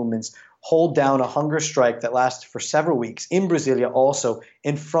social movements hold down a hunger strike that lasted for several weeks in Brasilia, also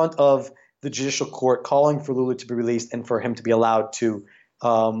in front of the judicial court, calling for Lula to be released and for him to be allowed to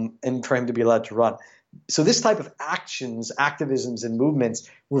run. So this type of actions, activisms, and movements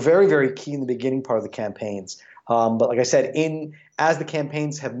were very, very key in the beginning part of the campaigns. But like I said, as the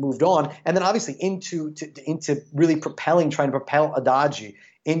campaigns have moved on, and then obviously into really trying to propel Haddad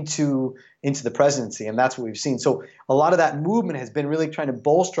into the presidency, and that's what we've seen. So a lot of that movement has been really trying to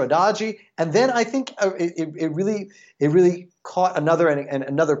bolster Haddad, and then I think it really caught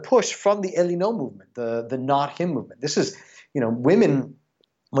another push from the Ele Não movement, the Not Him movement. This is women.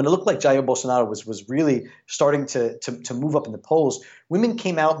 When it looked like Jair Bolsonaro was really starting to move up in the polls, women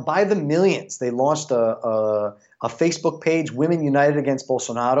came out by the millions. They launched a Facebook page, Women United Against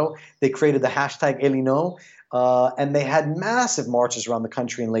Bolsonaro. They created the hashtag Ele Não, and they had massive marches around the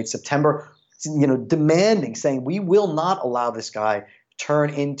country in late September, demanding, saying, we will not allow this guy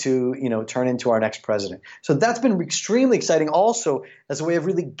turn into our next president. So that's been extremely exciting, also as a way of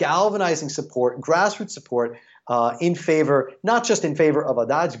really galvanizing support, grassroots support, in favor, not just in favor of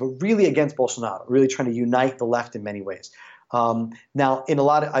Haddad, but really against Bolsonaro, really trying to unite the left in many ways. Now,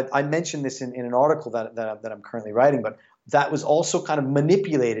 I mentioned this in an article that I'm currently writing, but that was also kind of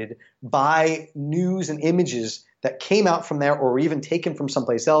manipulated by news and images that came out from there or were even taken from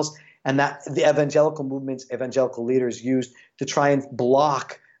someplace else, and that the evangelical movements, evangelical leaders used to try and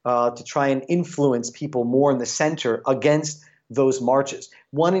block, to try and influence people more in the center against those marches.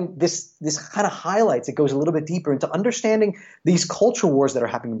 This kind of highlights, it goes a little bit deeper into understanding these cultural wars that are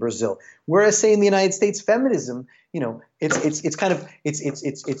happening in Brazil. Whereas, say, in the United States, feminism, it's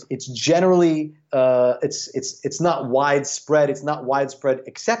generally it's not widespread. It's not widespread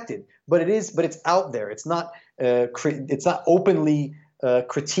accepted, but it's out there. It's not openly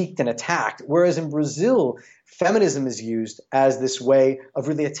critiqued and attacked. Whereas in Brazil, feminism is used as this way of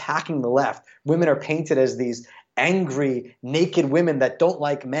really attacking the left. Women are painted as these angry, naked women that don't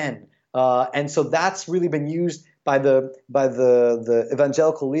like men, and so that's really been used by the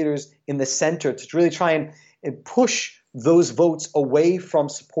evangelical leaders in the center to really try and push those votes away from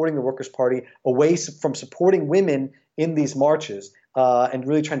supporting the Workers' Party, away from supporting women in these marches, and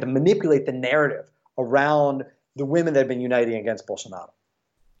really trying to manipulate the narrative around the women that have been uniting against Bolsonaro.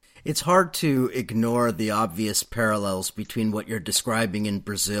 It's hard to ignore the obvious parallels between what you're describing in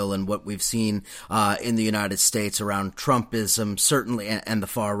Brazil and what we've seen in the United States around Trumpism, certainly, and the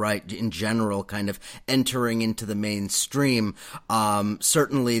far right in general kind of entering into the mainstream.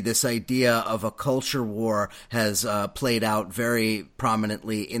 Certainly this idea of a culture war has played out very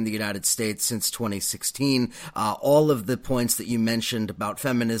prominently in the United States since 2016. All of the points that you mentioned about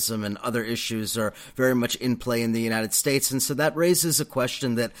feminism and other issues are very much in play in the United States. And so that raises a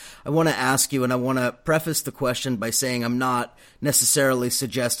question that I want to ask you, and I want to preface the question by saying I'm not necessarily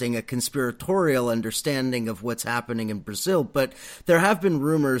suggesting a conspiratorial understanding of what's happening in Brazil, but there have been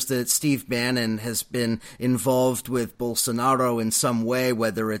rumors that Steve Bannon has been involved with Bolsonaro in some way,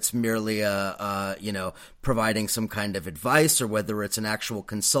 whether it's merely providing some kind of advice or whether it's an actual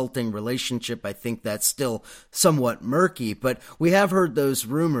consulting relationship. I think that's still somewhat murky, but we have heard those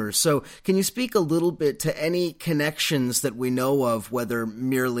rumors. So can you speak a little bit to any connections that we know of, whether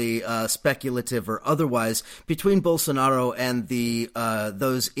merely speculative or otherwise, between Bolsonaro and the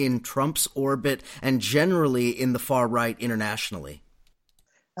those in Trump's orbit and generally in the far right internationally?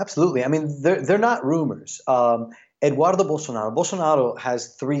 Absolutely. I mean, they're not rumors. Eduardo Bolsonaro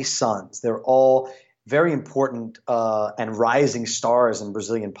has 3 sons. They're all very important and rising stars in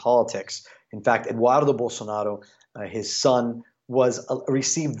Brazilian politics. In fact, Eduardo Bolsonaro, his son,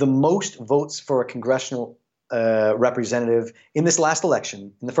 received the most votes for a congressional representative in this last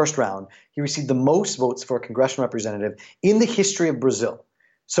election, in the first round. He received the most votes for a congressional representative in the history of Brazil.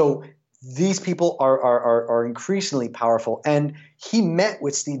 So these people are increasingly powerful. And he met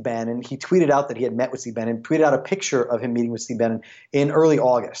with Steve Bannon. He tweeted out that he had met with Steve Bannon, tweeted out a picture of him meeting with Steve Bannon in early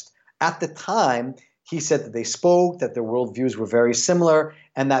August. At the time, he said that they spoke, that their worldviews were very similar,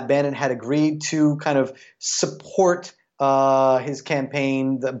 and that Bannon had agreed to kind of support his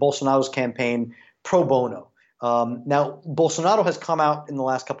campaign, Bolsonaro's campaign, pro bono. Now, Bolsonaro has come out in the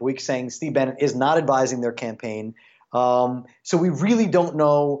last couple of weeks saying Steve Bannon is not advising their campaign. So we really don't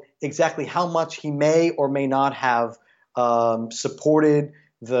know exactly how much he may or may not have supported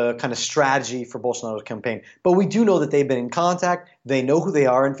the kind of strategy for Bolsonaro's campaign. But we do know that they've been in contact. They know who they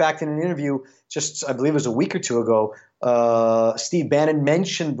are. In fact, in an interview just, I believe it was a week or two ago, Steve Bannon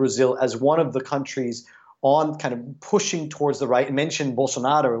mentioned Brazil as one of the countries on kind of pushing towards the right, and mentioned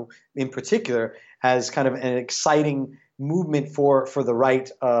Bolsonaro in particular as kind of an exciting movement for the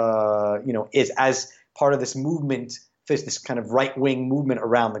right, is as part of this movement, this kind of right-wing movement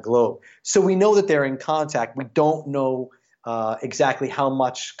around the globe. So we know that they're in contact. We don't know exactly how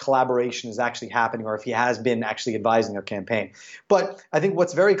much collaboration is actually happening or if he has been actually advising their campaign. But I think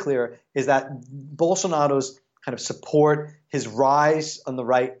what's very clear is that Bolsonaro's kind of support, his rise on the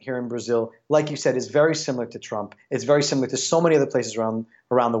right here in Brazil, like you said, is very similar to Trump. It's very similar to so many other places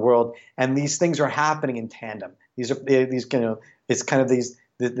around the world, and these things are happening in tandem. It's the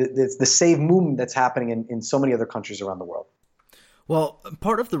same movement that's happening in so many other countries around the world. Well,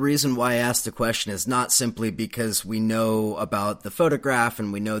 part of the reason why I asked the question is not simply because we know about the photograph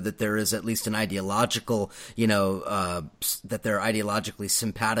and we know that there is at least an ideological, that they're ideologically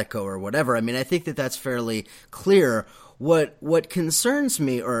simpatico or whatever. I mean, I think that that's fairly clear. What concerns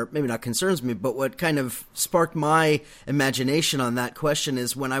me, or maybe not concerns me, but what kind of sparked my imagination on that question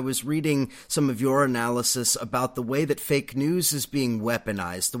is when I was reading some of your analysis about the way that fake news is being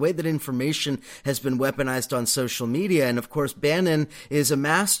weaponized, the way that information has been weaponized on social media. And of course, Bannon is a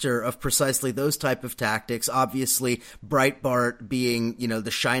master of precisely those type of tactics. Obviously, Breitbart being,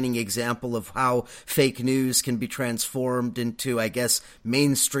 the shining example of how fake news can be transformed into, I guess,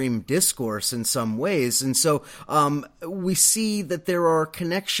 mainstream discourse in some ways. And so, we see that there are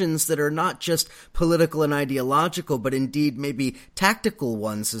connections that are not just political and ideological, but indeed maybe tactical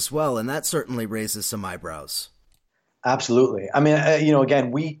ones as well. And that certainly raises some eyebrows. Absolutely. I mean,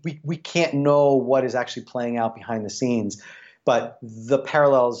 again, we can't know what is actually playing out behind the scenes, but the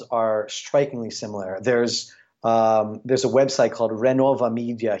parallels are strikingly similar. There's a website called Renova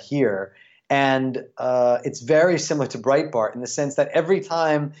Media here, and it's very similar to Breitbart in the sense that every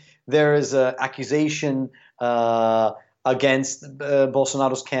time there is an accusation against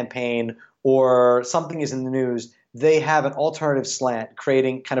Bolsonaro's campaign or something is in the news, they have an alternative slant,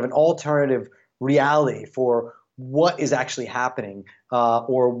 creating kind of an alternative reality for what is actually happening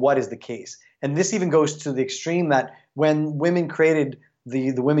or what is the case. And this even goes to the extreme that when women created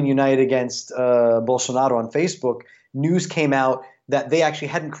the Women Unite Against Bolsonaro on Facebook, news came out that they actually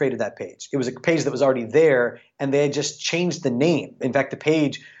hadn't created that page. It was a page that was already there, and they had just changed the name. In fact, the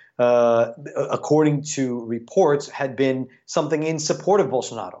page, according to reports, had been something in support of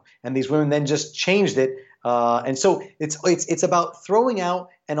Bolsonaro, and these women then just changed it. And so it's about throwing out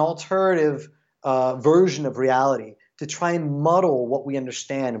an alternative version of reality to try and muddle what we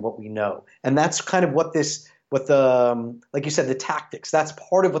understand and what we know. And that's kind of like you said, the tactics. That's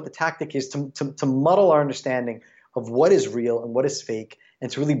part of what the tactic is, to muddle our understanding of what is real and what is fake,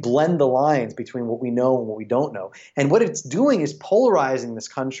 and to really blend the lines between what we know and what we don't know. And what it's doing is polarizing this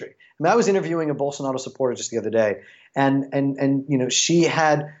country. I mean, I was interviewing a Bolsonaro supporter just the other day, and she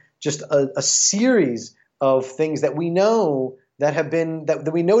had just a series of things that we know that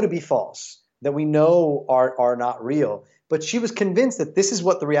we know to be false, that we know are not real. but she was convinced that this is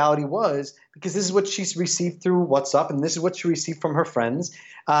what the reality was because this is what she's received through WhatsApp and this is what she received from her friends.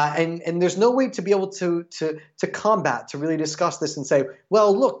 And there's no way to be able to combat, to really discuss this and say,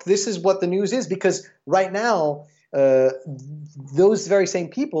 well, look, this is what the news is, because right now, those very same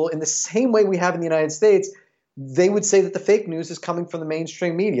people, in the same way we have in the United States, they would say that the fake news is coming from the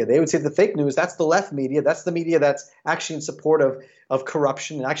mainstream media. They would say the fake news, that's the left media. That's the media that's actually in support of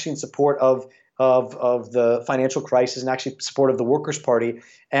corruption and actually in support of the financial crisis and actually in support of the Workers' Party.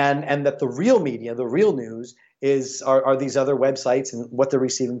 And that the real media, the real news, are these other websites and what they're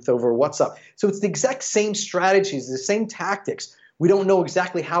receiving over WhatsApp. So it's the exact same strategies, the same tactics. We don't know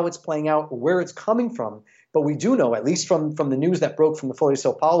exactly how it's playing out or where it's coming from, but we do know, at least from the news that broke from the Folha de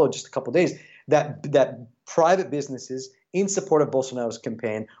Sao Paulo just a couple of days, that private businesses in support of Bolsonaro's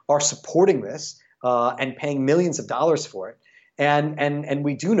campaign are supporting this and paying millions of dollars for it. And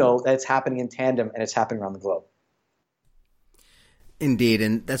we do know that it's happening in tandem and it's happening around the globe. Indeed,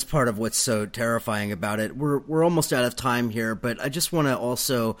 and that's part of what's so terrifying about it. We're almost out of time here, but I just want to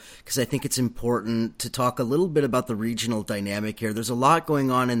also, because I think it's important to talk a little bit about the regional dynamic here. There's a lot going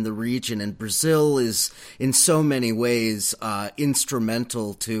on in the region, and Brazil is in so many ways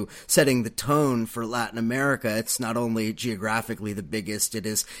instrumental to setting the tone for Latin America. It's not only geographically the biggest, it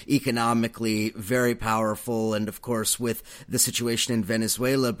is economically very powerful, and of course with the situation in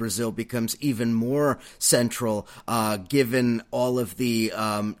Venezuela, Brazil becomes even more central given all of the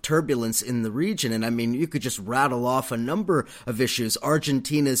turbulence in the region. And I mean, you could just rattle off a number of issues.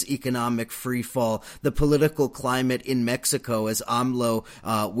 Argentina's economic freefall, the political climate in Mexico as AMLO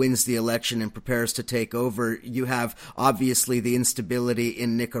wins the election and prepares to take over. You have obviously the instability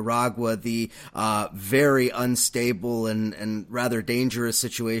in Nicaragua, the very unstable and rather dangerous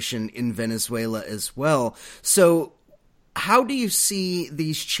situation in Venezuela as well. So how do you see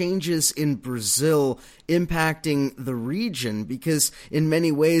these changes in Brazil impacting the region? Because in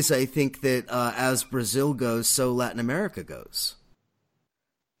many ways, I think that as Brazil goes, so Latin America goes.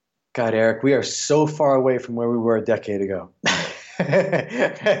 God, Eric, we are so far away from where we were a decade ago.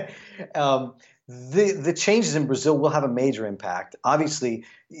 The changes in Brazil will have a major impact. Obviously,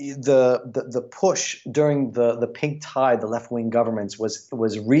 the push during the pink tide, the left-wing governments,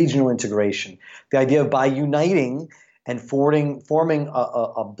 was regional integration. The idea of by uniting and forming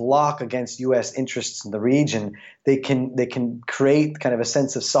a bloc against U.S. interests in the region, they can create kind of a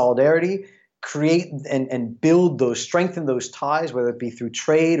sense of solidarity, create and strengthen those ties, whether it be through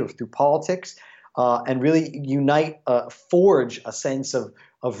trade or through politics, and really unite, forge a sense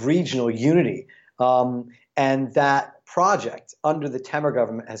of regional unity. And that project under the Temer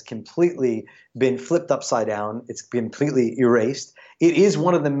government has completely been flipped upside down. It's been completely erased. It is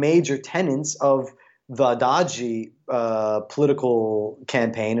one of the major tenets of the Haddad political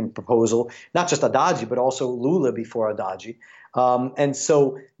campaign and proposal, not just Haddad, but also Lula before Haddad. And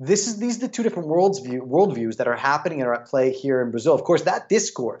so these are the two different worldviews that are happening and are at play here in Brazil. Of course, that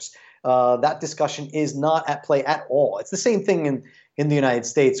discourse, that discussion is not at play at all. It's the same thing in the United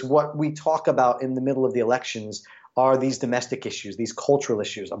States. What we talk about in the middle of the elections are these domestic issues, these cultural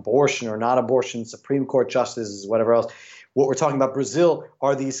issues, abortion or not abortion, Supreme Court justices, whatever else. What we're talking about Brazil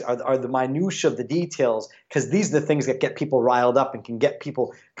are the minutiae of the details, because these are the things that get people riled up and can get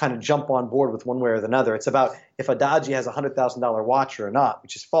people kind of jump on board with one way or another. It's about if Haddad has a $100,000 watch or not,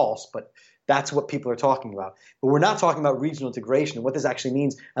 which is false, but that's what people are talking about. But we're not talking about regional integration and what this actually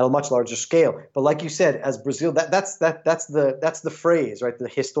means at a much larger scale. But like you said, as Brazil, that's the phrase, right? The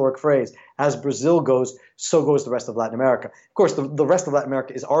historic phrase. As Brazil goes, so goes the rest of Latin America. Of course, the rest of Latin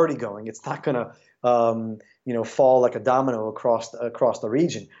America is already going. It's not going to fall like a domino across the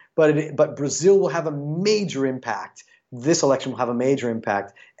region. But Brazil will have a major impact. This election will have a major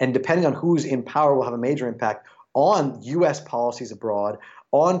impact, and depending on who's in power, will have a major impact on U.S. policies abroad,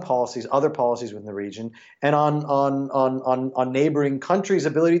 on other policies within the region, and on neighboring countries'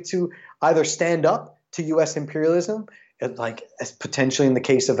 ability to either stand up to U.S. imperialism, like as potentially in the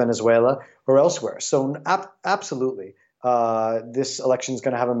case of Venezuela or elsewhere. So absolutely, this election is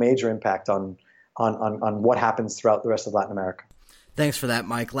going to have a major impact on what happens throughout the rest of Latin America. Thanks for that,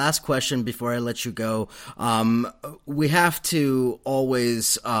 Mike. Last question before I let you go. We have to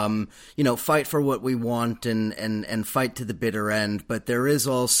always, fight for what we want and fight to the bitter end. But there is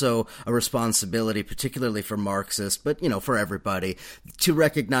also a responsibility, particularly for Marxists, but, for everybody, to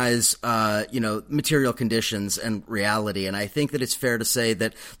recognize, material conditions and reality. And I think that it's fair to say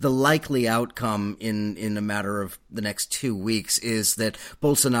that the likely outcome in a matter of the next 2 weeks is that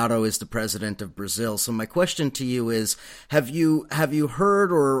Bolsonaro is the president of Brazil. So my question to you is, have you have you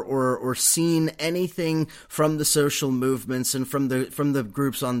heard or seen anything from the social movements and from the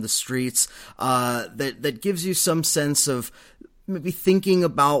groups on the streets that gives you some sense of maybe thinking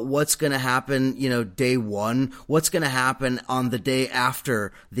about what's going to happen, day one, what's going to happen on the day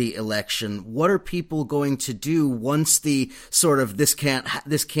after the election? What are people going to do once the sort of this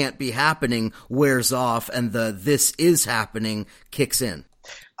can't be happening wears off and the this is happening kicks in?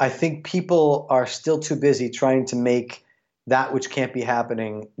 I think people are still too busy trying to make that which can't be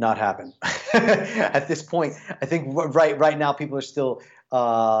happening not happen. At this point, I think right now people are still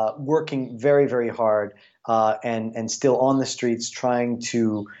working very, very hard and still on the streets trying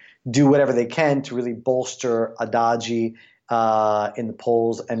to do whatever they can to really bolster Haddad in the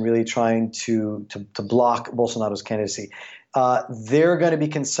polls and really trying to block Bolsonaro's candidacy. They're going to be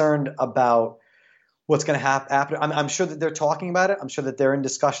concerned about what's going to happen. I'm sure that they're talking about it. I'm sure that they're in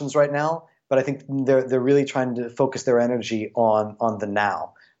discussions right now, but I think they're really trying to focus their energy on the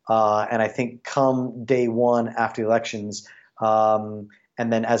now. And I think come day one after the elections, and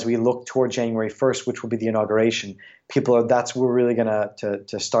then as we look toward January 1st, which will be the inauguration, we're really going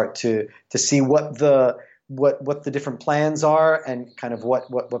to start to see what the different plans are and kind of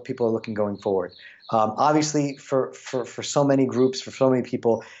what people are looking going forward. Obviously, for so many groups, for so many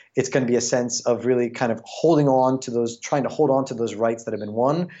people, it's going to be a sense of really kind of trying to hold on to those rights that have been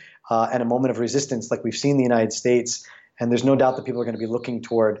won, and a moment of resistance like we've seen in the United States. And there's no doubt that people are going to be looking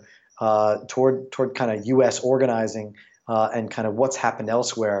toward kind of U.S. organizing and kind of what's happened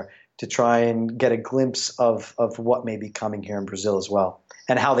elsewhere to try and get a glimpse of what may be coming here in Brazil as well,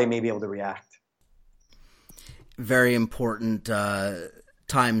 and how they may be able to react. Very important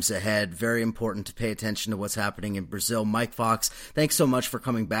times ahead. Very important to pay attention to what's happening in Brazil. Mike Fox, thanks so much for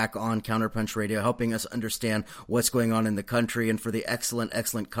coming back on Counterpunch Radio, helping us understand what's going on in the country, and for the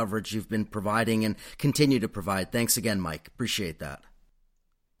excellent coverage you've been providing and continue to provide. Thanks again, Mike. Appreciate that.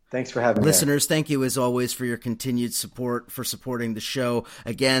 Thanks for having me. Listeners, thank you as always for your continued support, for supporting the show.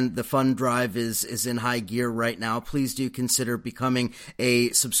 Again, the fund drive is in high gear right now. Please do consider becoming a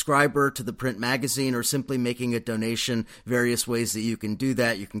subscriber to the print magazine or simply making a donation. Various ways that you can do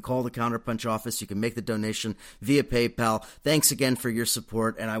that. You can call the Counterpunch office. You can make the donation via PayPal. Thanks again for your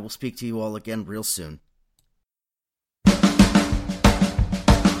support, and I will speak to you all again real soon.